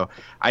month. So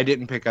I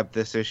didn't pick up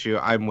this issue.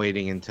 I'm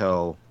waiting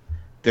until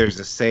there's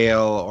a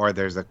sale or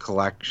there's a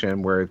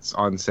collection where it's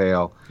on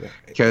sale,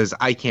 because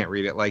I can't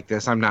read it like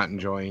this. I'm not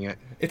enjoying it.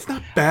 It's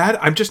not bad.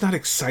 I'm just not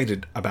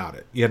excited about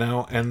it, you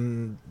know?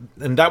 And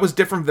that was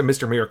different than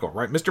Mr. Miracle,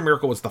 right? Mr.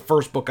 Miracle was the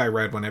first book I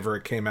read whenever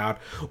it came out,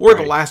 or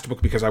the last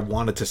book because I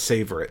wanted to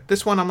savor it.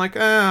 This one, I'm like,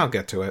 I'll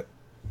get to it.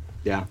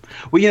 Yeah.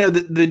 Well, you know,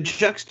 the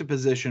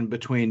juxtaposition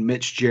between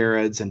Mitch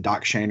Gerads and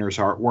Doc Shaner's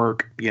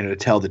artwork, you know, to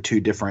tell the two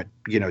different,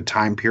 you know,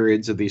 time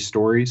periods of these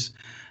stories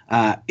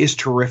is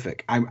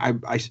terrific.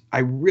 I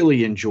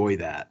really enjoy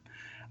that.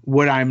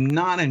 What I'm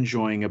not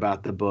enjoying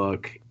about the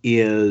book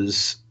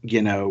is,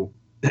 you know,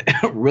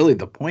 really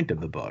the point of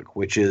the book,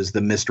 which is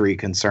the mystery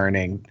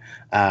concerning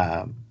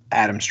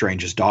Adam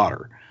Strange's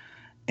daughter.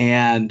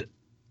 And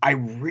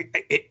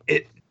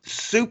it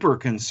super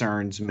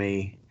concerns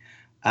me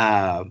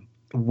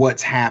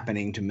what's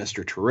happening to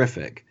Mr.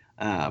 Terrific.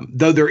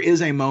 Though there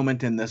is a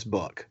moment in this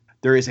book.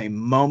 There is a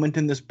moment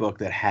in this book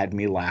that had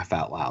me laugh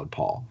out loud,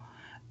 Paul.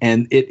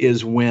 And it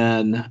is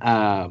when,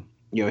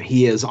 you know,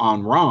 he is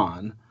on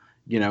Ron,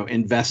 you know,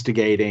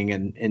 investigating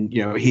and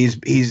you know,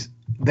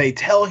 they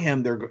tell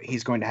him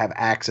he's going to have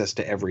access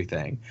to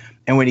everything.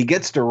 And when he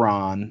gets to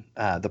Ron,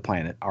 the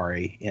planet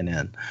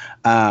Rann,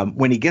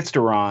 when he gets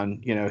to Ron,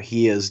 you know,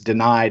 he is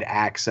denied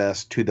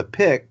access to the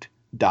Pict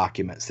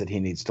documents that he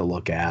needs to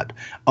look at,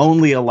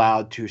 only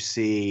allowed to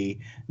see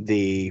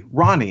the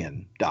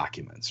Ronian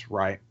documents,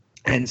 right?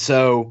 And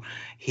so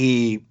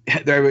you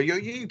can't.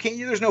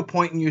 There's no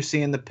point in you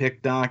seeing the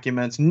Pict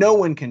documents. No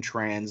one can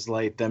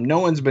translate them. No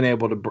one's been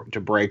able to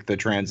break the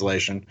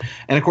translation.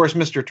 And of course,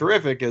 Mr.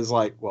 Terrific is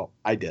like, well,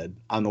 I did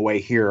on the way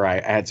here. I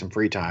had some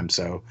free time,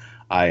 so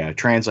I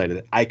translated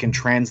it. I can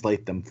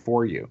translate them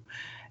for you.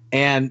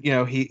 And you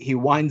know, he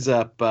winds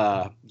up,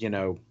 you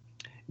know,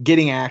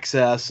 getting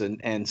access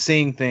and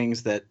seeing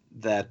things that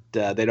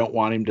they don't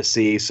want him to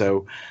see.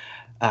 So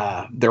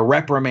they're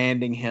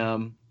reprimanding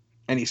him.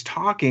 And he's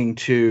talking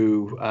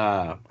to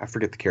I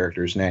forget the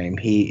character's name.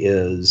 He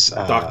is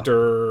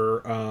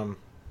Dr.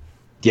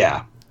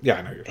 Yeah,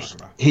 I know who you're talking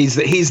about.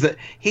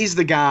 He's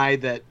the guy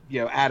that,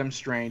 you know, Adam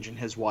Strange and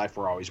his wife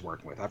were always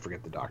working with. I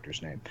forget the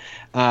doctor's name.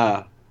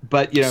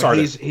 But you know,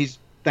 he's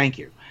thank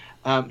you.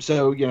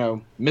 So, you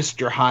know,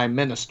 Mr. High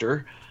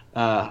Minister,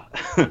 uh,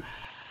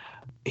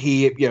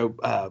 he,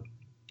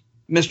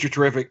 Mr.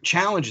 Terrific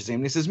challenges him.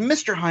 And he says,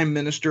 Mr. High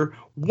Minister,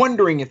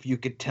 wondering if you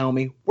could tell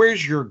me,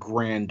 where's your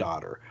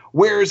granddaughter?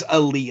 Where's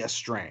Aaliyah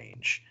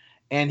Strange?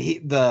 And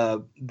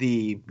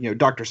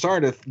Dr.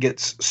 Sardith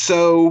gets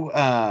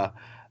so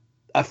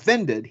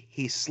offended,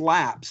 he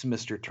slaps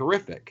Mr.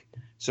 Terrific.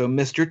 So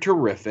Mr.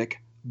 Terrific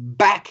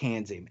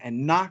backhands him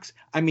and knocks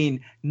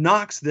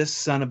this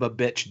son of a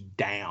bitch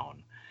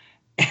down.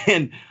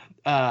 And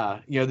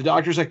the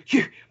doctor's like,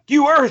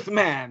 you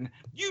Earthman,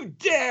 you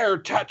dare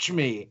touch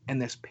me.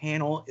 And this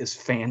panel is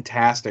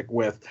fantastic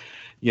with,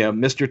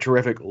 Mr.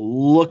 Terrific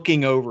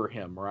looking over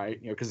him,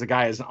 right? Because the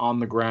guy is on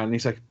the ground and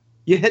he's like,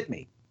 you hit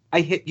me. I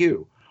hit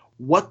you.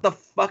 What the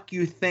fuck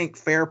you think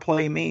fair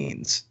play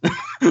means?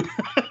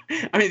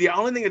 I mean, the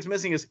only thing that's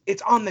missing is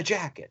it's on the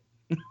jacket.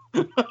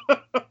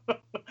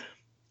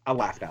 I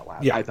laughed out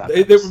loud. Yeah, I thought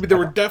there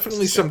were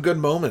definitely some good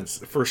moments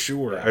for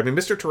sure. Yeah. I mean,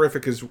 Mr.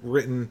 Terrific is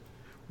written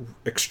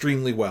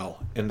extremely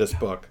well in this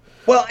book.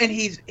 Well, and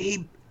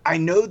I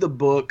know the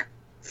book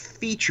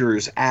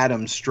features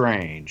Adam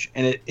Strange,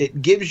 and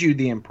it gives you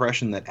the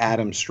impression that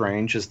Adam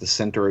Strange is the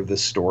center of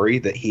this story,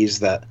 that he's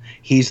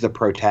the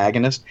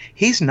protagonist.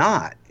 He's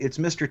not. It's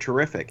Mr.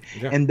 Terrific.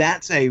 Yeah. And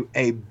that is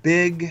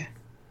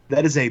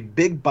a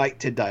big bite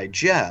to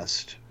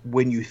digest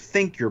when you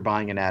think you're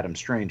buying an Adam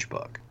Strange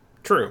book.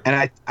 True.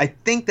 And I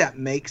think that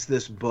makes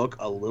this book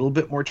a little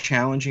bit more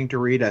challenging to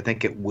read. I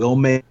think it will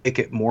make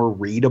it more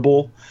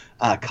readable,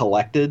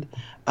 collected.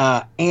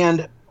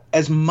 And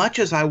as much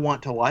as I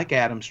want to like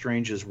Adam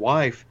Strange's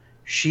wife,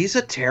 she's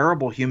a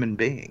terrible human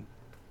being.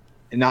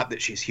 And not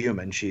that she's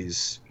human,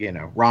 she's,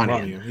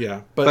 Rania.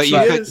 Yeah. But you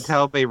couldn't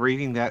tell by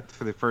reading that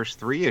for the first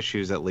 3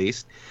 issues at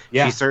least.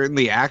 Yeah. She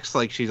certainly acts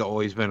like she's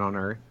always been on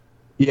Earth.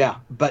 Yeah,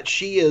 but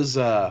she is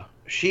a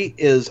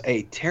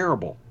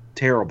terrible,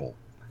 terrible,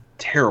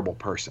 terrible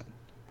person.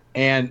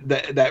 And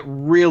that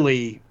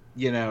really,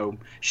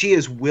 she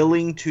is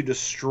willing to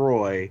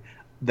destroy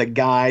the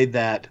guy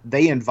that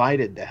they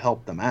invited to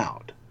help them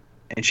out.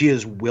 And she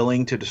is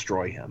willing to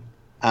destroy him.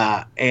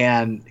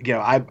 I'm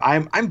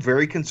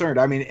very concerned.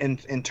 I mean,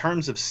 in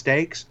terms of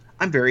stakes,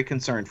 I'm very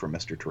concerned for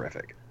Mr.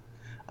 Terrific.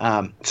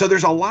 So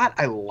there's a lot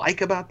I like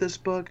about this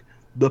book.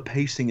 The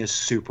pacing is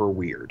super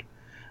weird.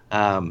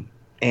 And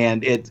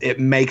it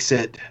makes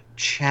it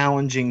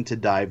challenging to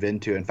dive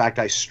into. In fact,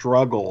 I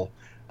struggled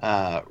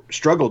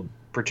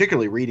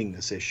particularly reading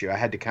this issue. I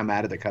had to come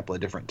at it a couple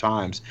of different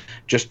times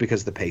just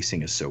because the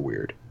pacing is so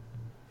weird.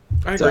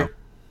 I agree.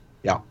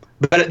 Yeah.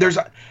 But there's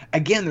a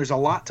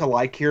lot to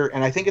like here,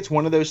 and I think it's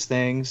one of those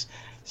things.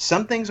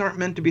 Some things aren't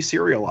meant to be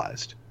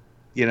serialized.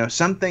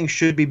 Some things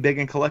should be big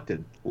and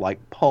collected, like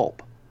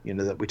Pulp,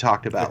 that we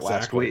talked about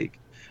last week.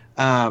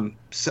 So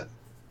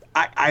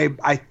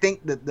I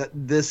think that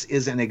this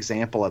is an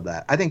example of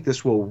that. I think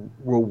this will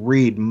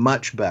read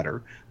much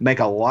better, make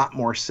a lot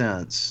more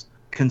sense,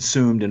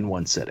 consumed in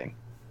one sitting.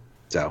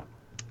 So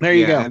there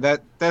you go. And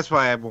that's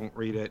why I won't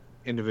read it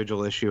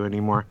individual issue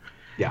anymore.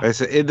 Yeah,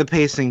 the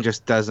pacing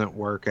just doesn't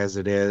work as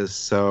it is.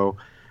 So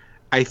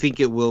I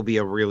think it will be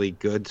a really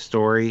good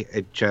story.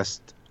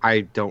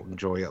 I don't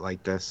enjoy it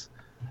like this.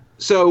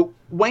 So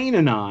Wayne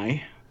and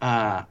I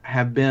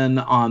have been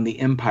on the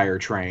Empire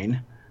train.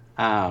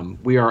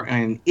 We are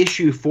in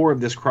issue 4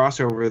 of this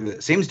crossover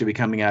that seems to be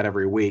coming out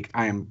every week.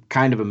 I am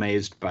kind of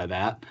amazed by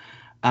that.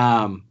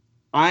 I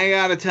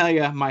gotta tell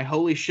you, my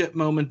holy shit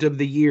moment of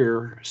the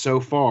year so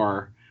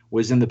far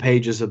was in the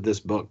pages of this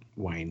book,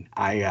 Wayne.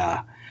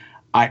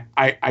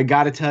 I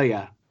got to tell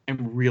you,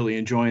 I'm really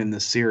enjoying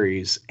this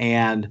series.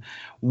 And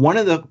one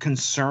of the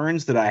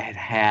concerns that I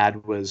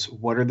had was,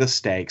 what are the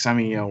stakes? I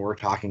mean, we're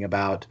talking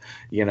about,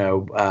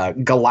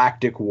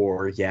 galactic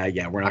war.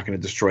 Yeah, we're not going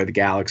to destroy the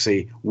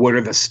galaxy. What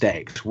are the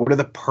stakes? What are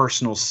the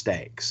personal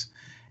stakes?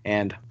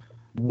 And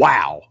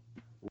wow,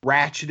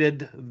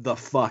 ratcheted the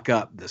fuck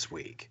up this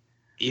week.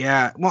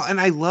 Yeah, well, and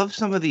I love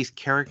some of these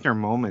character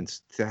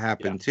moments to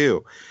happen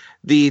too.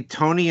 The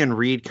Tony and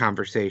Reed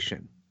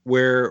conversation,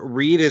 where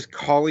Reed is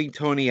calling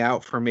Tony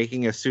out for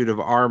making a suit of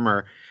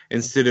armor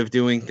instead of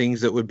doing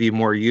things that would be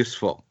more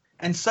useful.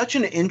 And such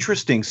an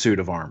interesting suit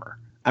of armor.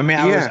 I mean,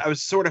 I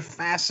was sort of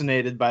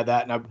fascinated by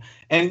that,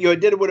 and I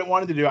did what it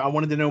wanted to do. I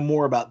wanted to know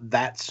more about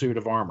that suit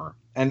of armor,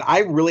 and I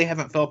really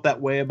haven't felt that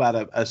way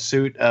about a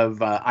suit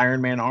of Iron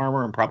Man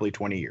armor in probably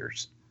 20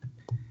 years.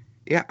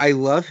 Yeah, I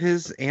love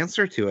his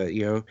answer to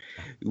it.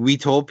 We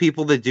told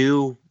people to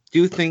do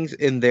things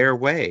in their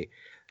way.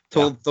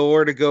 Told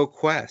Thor to go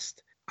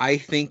quest. I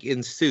think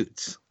in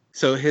suits.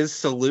 So his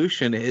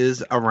solution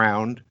is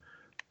around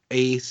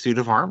a suit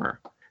of armor.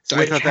 So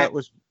I thought that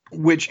was...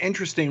 Which,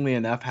 interestingly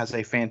enough, has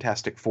a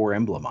Fantastic Four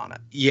emblem on it.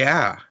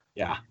 Yeah.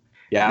 Yeah,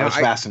 I was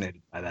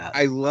fascinated by that.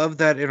 I love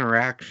that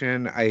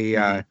interaction.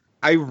 I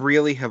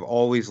really have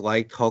always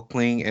liked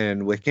Hulkling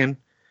and Wiccan.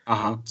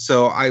 Uh-huh.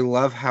 So I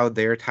love how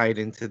they're tied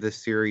into this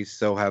series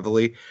so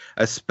heavily,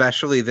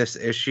 especially this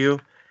issue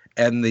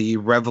and the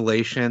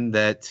revelation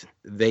that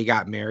they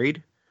got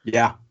married.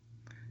 Yeah,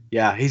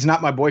 he's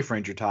not my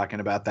boyfriend you're talking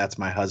about. That's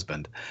my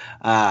husband.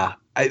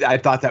 I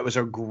thought that was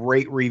a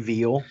great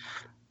reveal.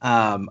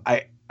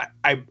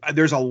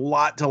 There's a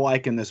lot to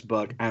like in this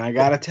book, and I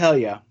got to tell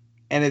you,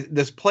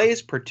 this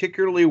plays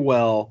particularly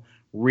well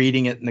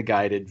reading it in the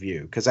guided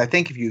view, because I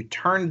think if you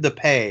turned the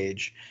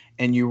page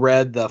and you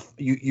read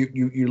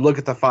you look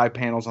at the 5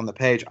 panels on the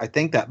page, I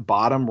think that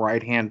bottom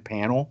right hand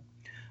panel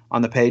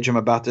on the page I'm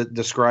about to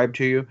describe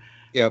to you.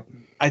 Yep.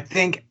 I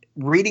think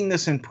reading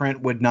this in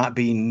print would not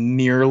be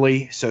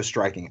nearly so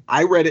striking.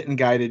 I read it in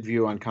guided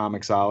view on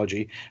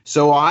Comixology,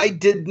 so I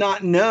did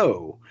not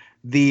know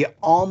the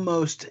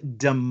almost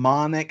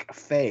demonic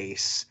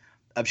face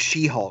of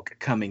She-Hulk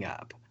coming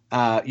up.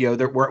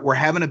 We're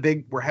having a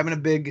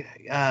big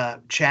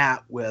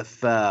chat with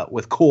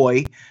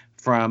Koi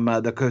from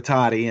the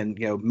Kotati,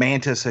 and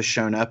Mantis has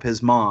shown up,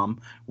 his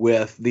mom,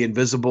 with the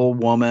Invisible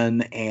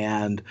Woman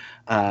and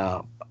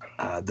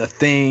the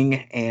Thing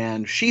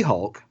and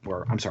She-Hulk,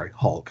 or I'm sorry,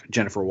 Hulk,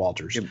 Jennifer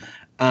Walters.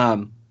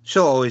 Yep.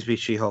 She'll always be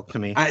She-Hulk to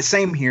me.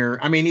 Same here.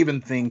 I mean,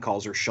 even Thing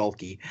calls her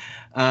Shulky.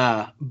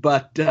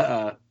 But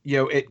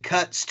it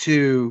cuts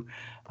to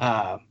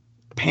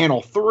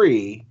panel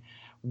 3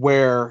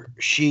 where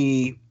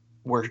She-Hulk,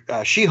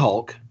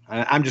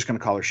 I'm just going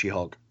to call her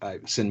She-Hulk.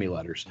 Send me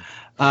letters.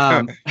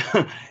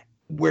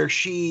 Where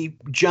she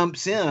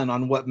jumps in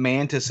on what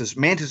Mantis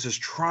is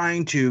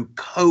trying to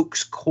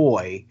coax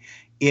Koi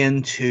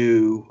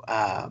into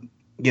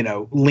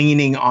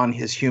leaning on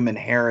his human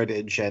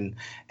heritage and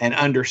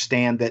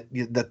understand that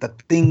the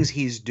things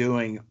he's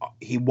doing,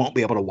 he won't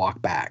be able to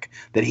walk back,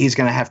 that he's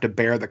going to have to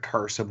bear the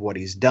curse of what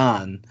he's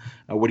done,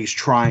 what he's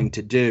trying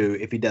to do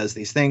if he does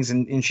these things.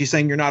 And she's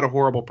saying, you're not a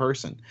horrible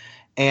person.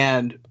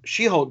 And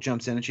She-Hulk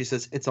jumps in and she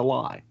says, it's a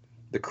lie.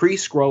 The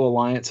Kree-Skrull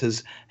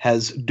Alliance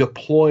has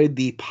deployed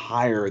the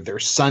Pyre, their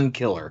sun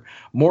killer.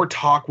 More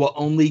talk will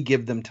only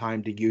give them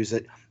time to use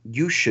it.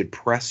 You should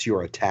press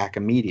your attack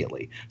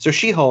immediately. So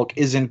She-Hulk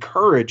is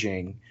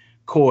encouraging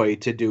Koi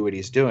to do what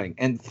he's doing.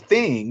 And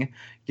Thing,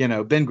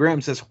 Ben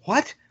Grimm says,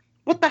 what?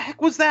 What the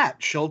heck was that,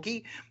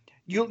 Shulky?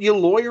 You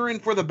lawyering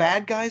for the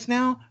bad guys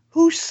now?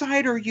 Whose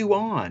side are you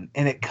on?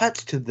 And it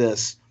cuts to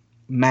this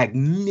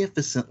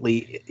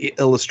magnificently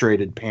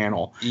illustrated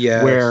panel.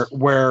 Yes.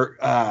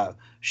 where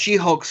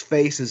She-Hulk's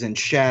face is in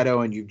shadow,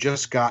 and you've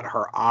just got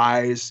her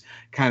eyes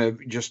kind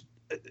of just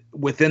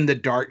within the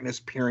darkness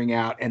peering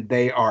out, and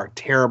they are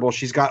terrible.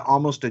 She's got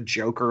almost a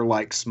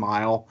Joker-like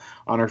smile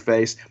on her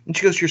face. And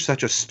she goes, you're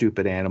such a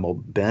stupid animal,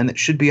 Ben. It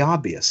should be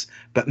obvious,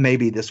 but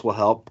maybe this will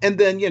help. And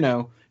then,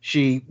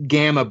 she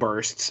gamma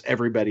bursts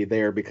everybody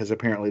there, because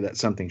apparently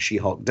that's something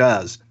She-Hulk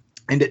does.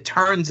 And it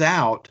turns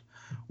out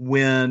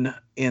when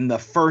in the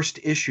first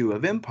issue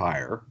of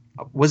Empire,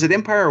 was it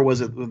Empire or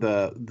was it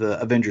the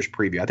Avengers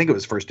preview? I think it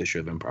was first issue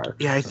of Empire.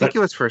 Yeah, I think it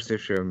was first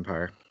issue of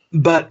Empire.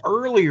 But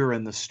earlier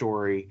in the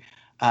story,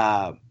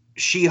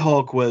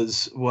 She-Hulk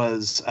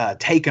was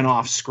taken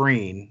off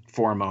screen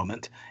for a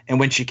moment, and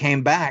when she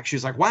came back, she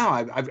was like,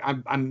 "Wow,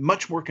 I'm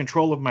much more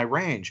control of my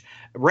rage.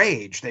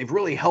 They've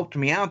really helped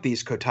me out,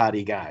 these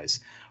Kotati guys."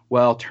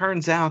 Well,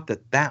 turns out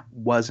that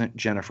wasn't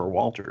Jennifer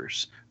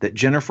Walters. That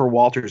Jennifer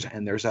Walters,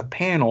 and there's a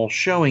panel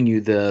showing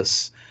you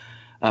this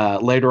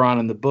later on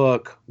in the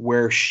book,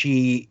 where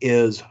she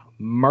is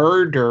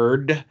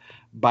murdered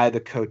by the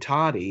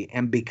Kotati,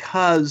 and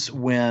because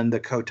when the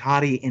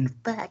Kotati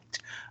infect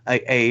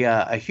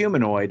a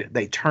humanoid,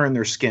 they turn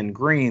their skin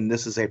green.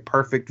 This is a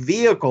perfect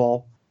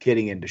vehicle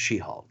getting into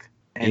She-Hulk.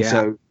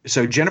 And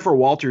so Jennifer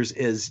Walters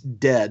is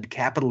dead,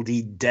 capital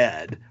D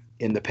dead,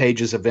 in the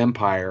pages of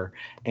Empire,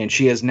 and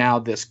she is now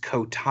this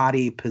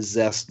Kotati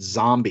possessed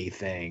zombie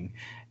thing.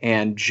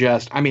 And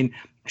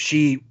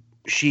she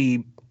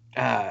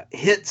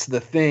hits the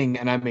Thing,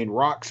 and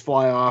rocks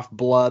fly off,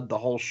 blood, the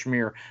whole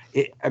schmear.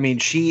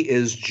 She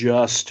is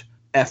just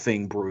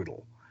effing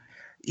brutal.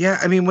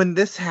 Yeah, when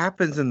this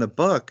happens in the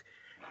book,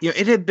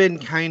 it had been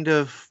kind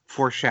of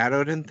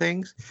foreshadowed in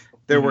things.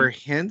 There were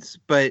hints,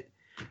 but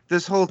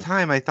this whole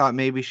time I thought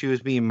maybe she was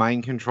being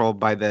mind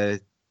controlled by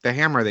the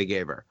hammer they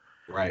gave her.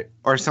 Right.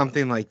 Or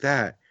something like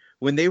that.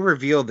 When they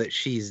revealed that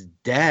she's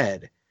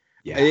dead,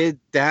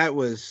 that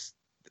was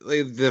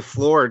the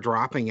floor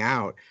dropping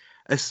out,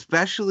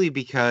 especially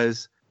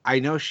because I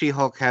know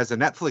She-Hulk has a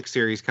Netflix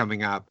series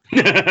coming up.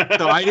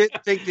 So I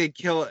didn't think they'd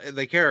kill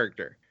the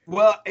character.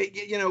 Well,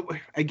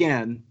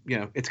 again,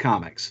 it's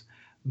comics.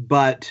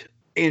 But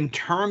in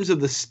terms of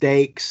the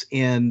stakes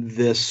in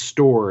this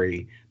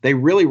story, they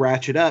really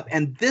ratchet up.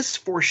 And this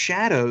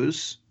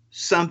foreshadows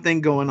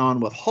something going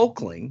on with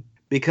Hulkling,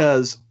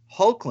 because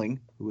Hulkling,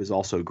 who is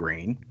also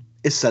green,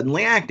 is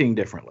suddenly acting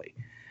differently.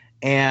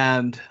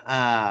 And,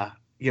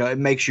 it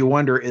makes you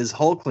wonder, is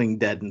Hulkling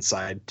dead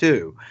inside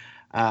too?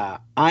 I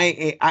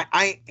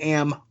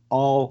am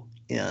all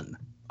in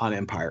on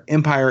Empire.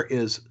 Empire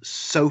is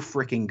so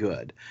freaking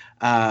good.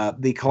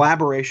 The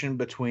collaboration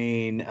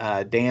between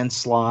Dan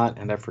Slott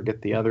and I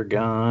forget the other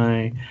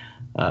guy.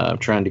 I'm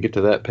trying to get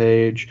to that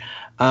page.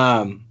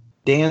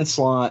 Dan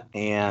Slott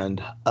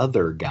and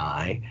other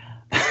guy,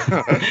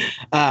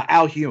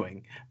 Al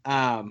Ewing,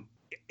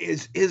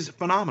 is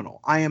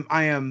phenomenal. I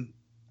am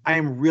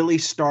really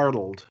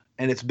startled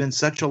and it's been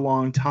such a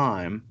long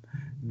time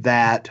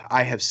that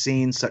I have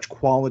seen such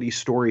quality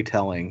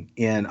storytelling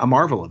in a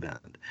Marvel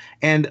event.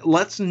 And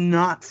let's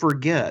not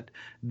forget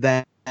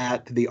that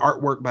the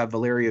artwork by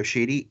Valerio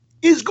Schiti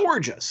is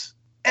gorgeous.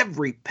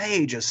 Every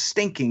page is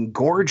stinking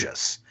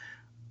gorgeous.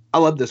 I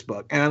love this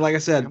book. And like I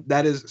said,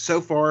 that is, so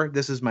far,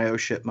 this is my oh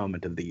shit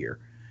moment of the year.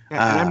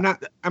 Yeah, and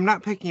I'm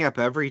not picking up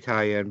every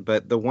tie-in,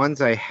 but the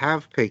ones I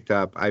have picked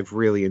up, I've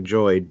really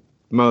enjoyed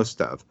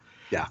most of.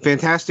 Yeah.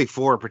 Fantastic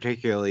Four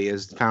particularly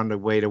has found a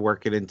way to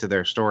work it into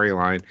their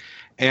storyline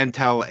and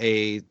tell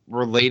a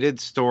related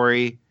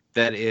story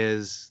that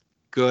is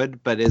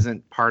good but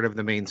isn't part of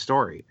the main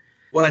story.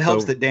 Well, it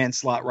helps that Dan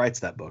Slott writes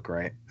that book,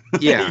 right?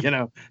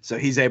 Yeah. So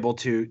he's able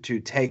to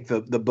take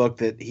the book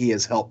that he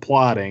has helped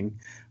plotting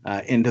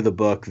into the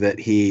book that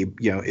he,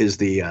 is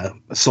the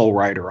sole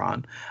writer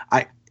on.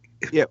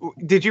 Yeah.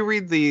 Did you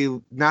read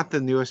not the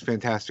newest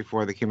Fantastic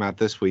Four that came out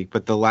this week,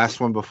 but the last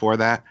one before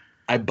that?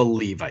 I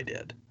believe I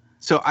did.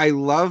 So I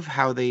love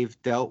how they've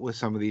dealt with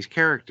some of these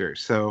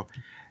characters. So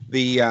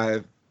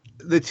the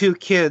two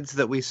kids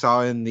that we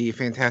saw in the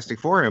Fantastic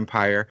Four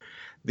Empire,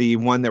 the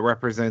one that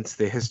represents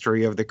the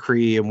history of the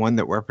Kree and one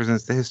that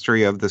represents the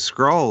history of the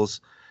Skrulls,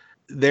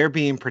 they're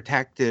being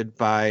protected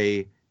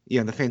by,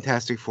 the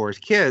Fantastic Four's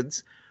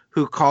kids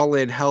who call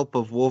in help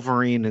of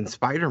Wolverine and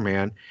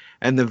Spider-Man.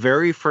 And the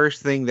very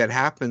first thing that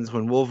happens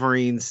when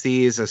Wolverine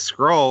sees a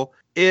Skrull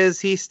is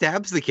he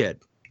stabs the kid.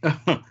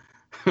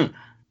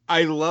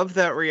 I love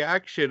that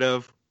reaction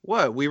of,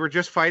 what? We were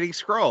just fighting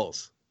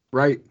Skrulls.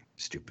 Right.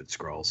 Stupid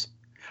Skrulls.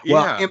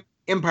 Yeah. Well,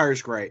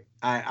 Empire's great.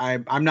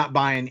 I'm not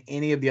buying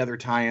any of the other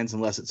tie-ins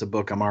unless it's a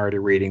book I'm already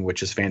reading,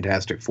 which is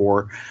Fantastic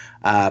Four.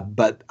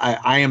 But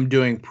I am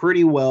doing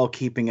pretty well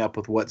keeping up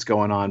with what's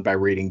going on by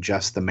reading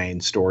just the main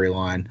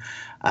storyline,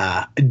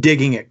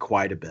 digging it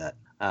quite a bit.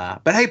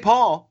 But hey,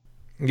 Paul.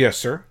 Yes,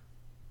 sir.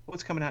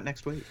 What's coming out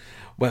next week?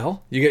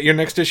 Well, you get your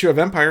next issue of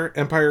Empire.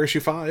 Empire issue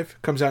 5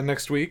 comes out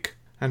next week.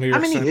 I know. How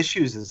many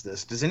issues is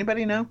this? Does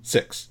anybody know?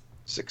 6.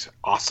 6.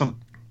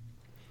 Awesome.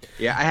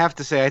 Yeah, I have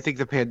to say, I think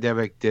the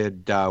pandemic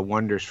did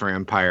wonders for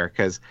Empire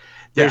because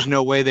there's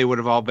no way they would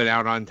have all been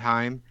out on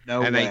time. No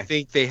way. I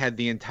think they had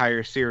the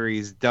entire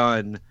series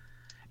done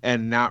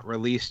and not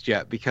released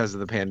yet because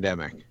of the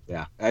pandemic.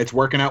 Yeah, it's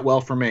working out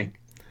well for me.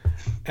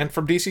 And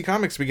from DC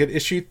Comics, we get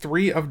issue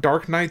 3 of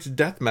Dark Knight's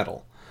Death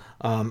Metal,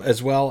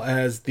 as well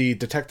as the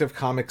Detective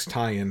Comics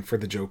tie-in for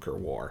the Joker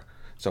War.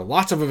 So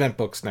lots of event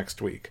books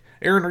next week.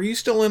 Aaron, are you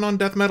still in on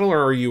Death Metal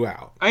or are you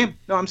out? I am.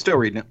 No, I'm still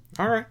reading it.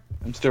 All right.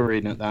 I'm still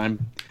reading it. I'm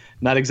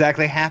not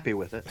exactly happy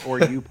with it, or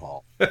you,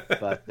 Paul,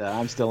 but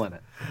I'm still in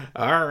it.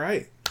 All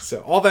right. So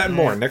all that and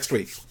more next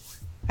week.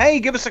 Hey,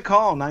 give us a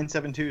call,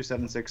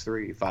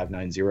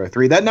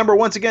 972-763-5903. That number,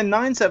 once again,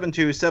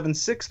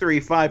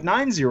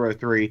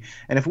 972-763-5903.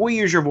 And if we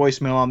use your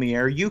voicemail on the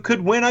air, you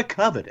could win a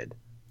coveted,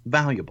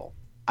 valuable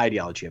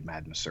Ideology of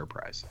Madness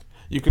surprise.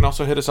 You can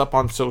also hit us up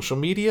on social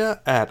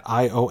media at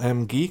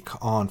IOM Geek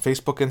on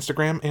Facebook,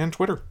 Instagram, and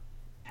Twitter.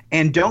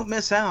 And don't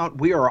miss out.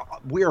 We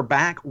are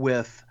back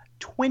with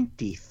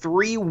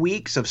 23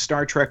 weeks of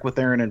Star Trek with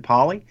Aaron and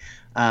Polly.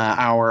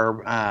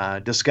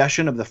 Our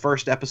discussion of the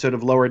first episode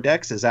of Lower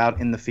Decks is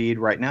out in the feed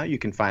right now. You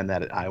can find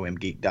that at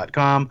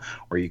iomgeek.com,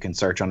 or you can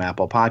search on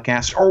Apple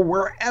Podcasts or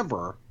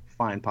wherever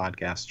fine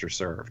podcasts are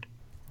served.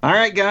 All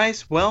right,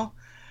 guys. Well,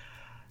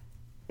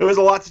 there was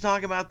a lot to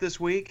talk about this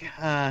week.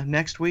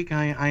 Next week,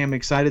 I am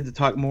excited to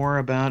talk more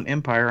about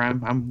Empire.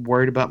 I'm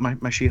worried about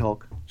my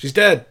She-Hulk. She's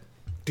dead.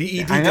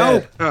 D-E-D I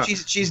know. dead.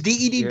 She's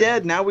D-E-D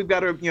dead. Now we've got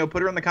to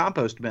put her in the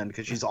compost bin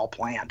because she's all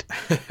plant.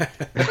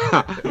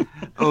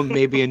 Oh,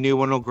 maybe a new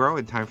one will grow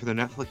in time for the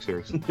Netflix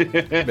series.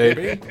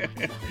 Maybe.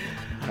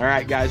 All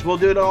right, guys. We'll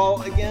do it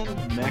all again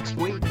next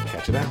week.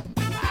 Catch you then.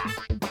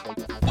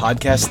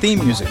 Podcast theme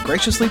music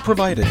graciously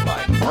provided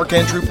by Mark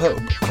Andrew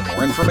Pope. For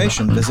more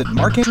information, visit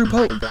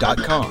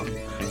markandrewpope.com.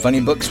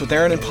 Funny Books with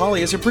Aaron and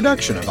Polly is a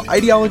production of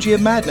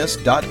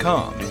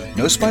ideologyofmadness.com.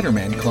 No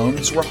Spider-Man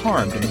clones were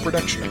harmed in the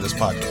production of this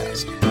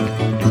podcast.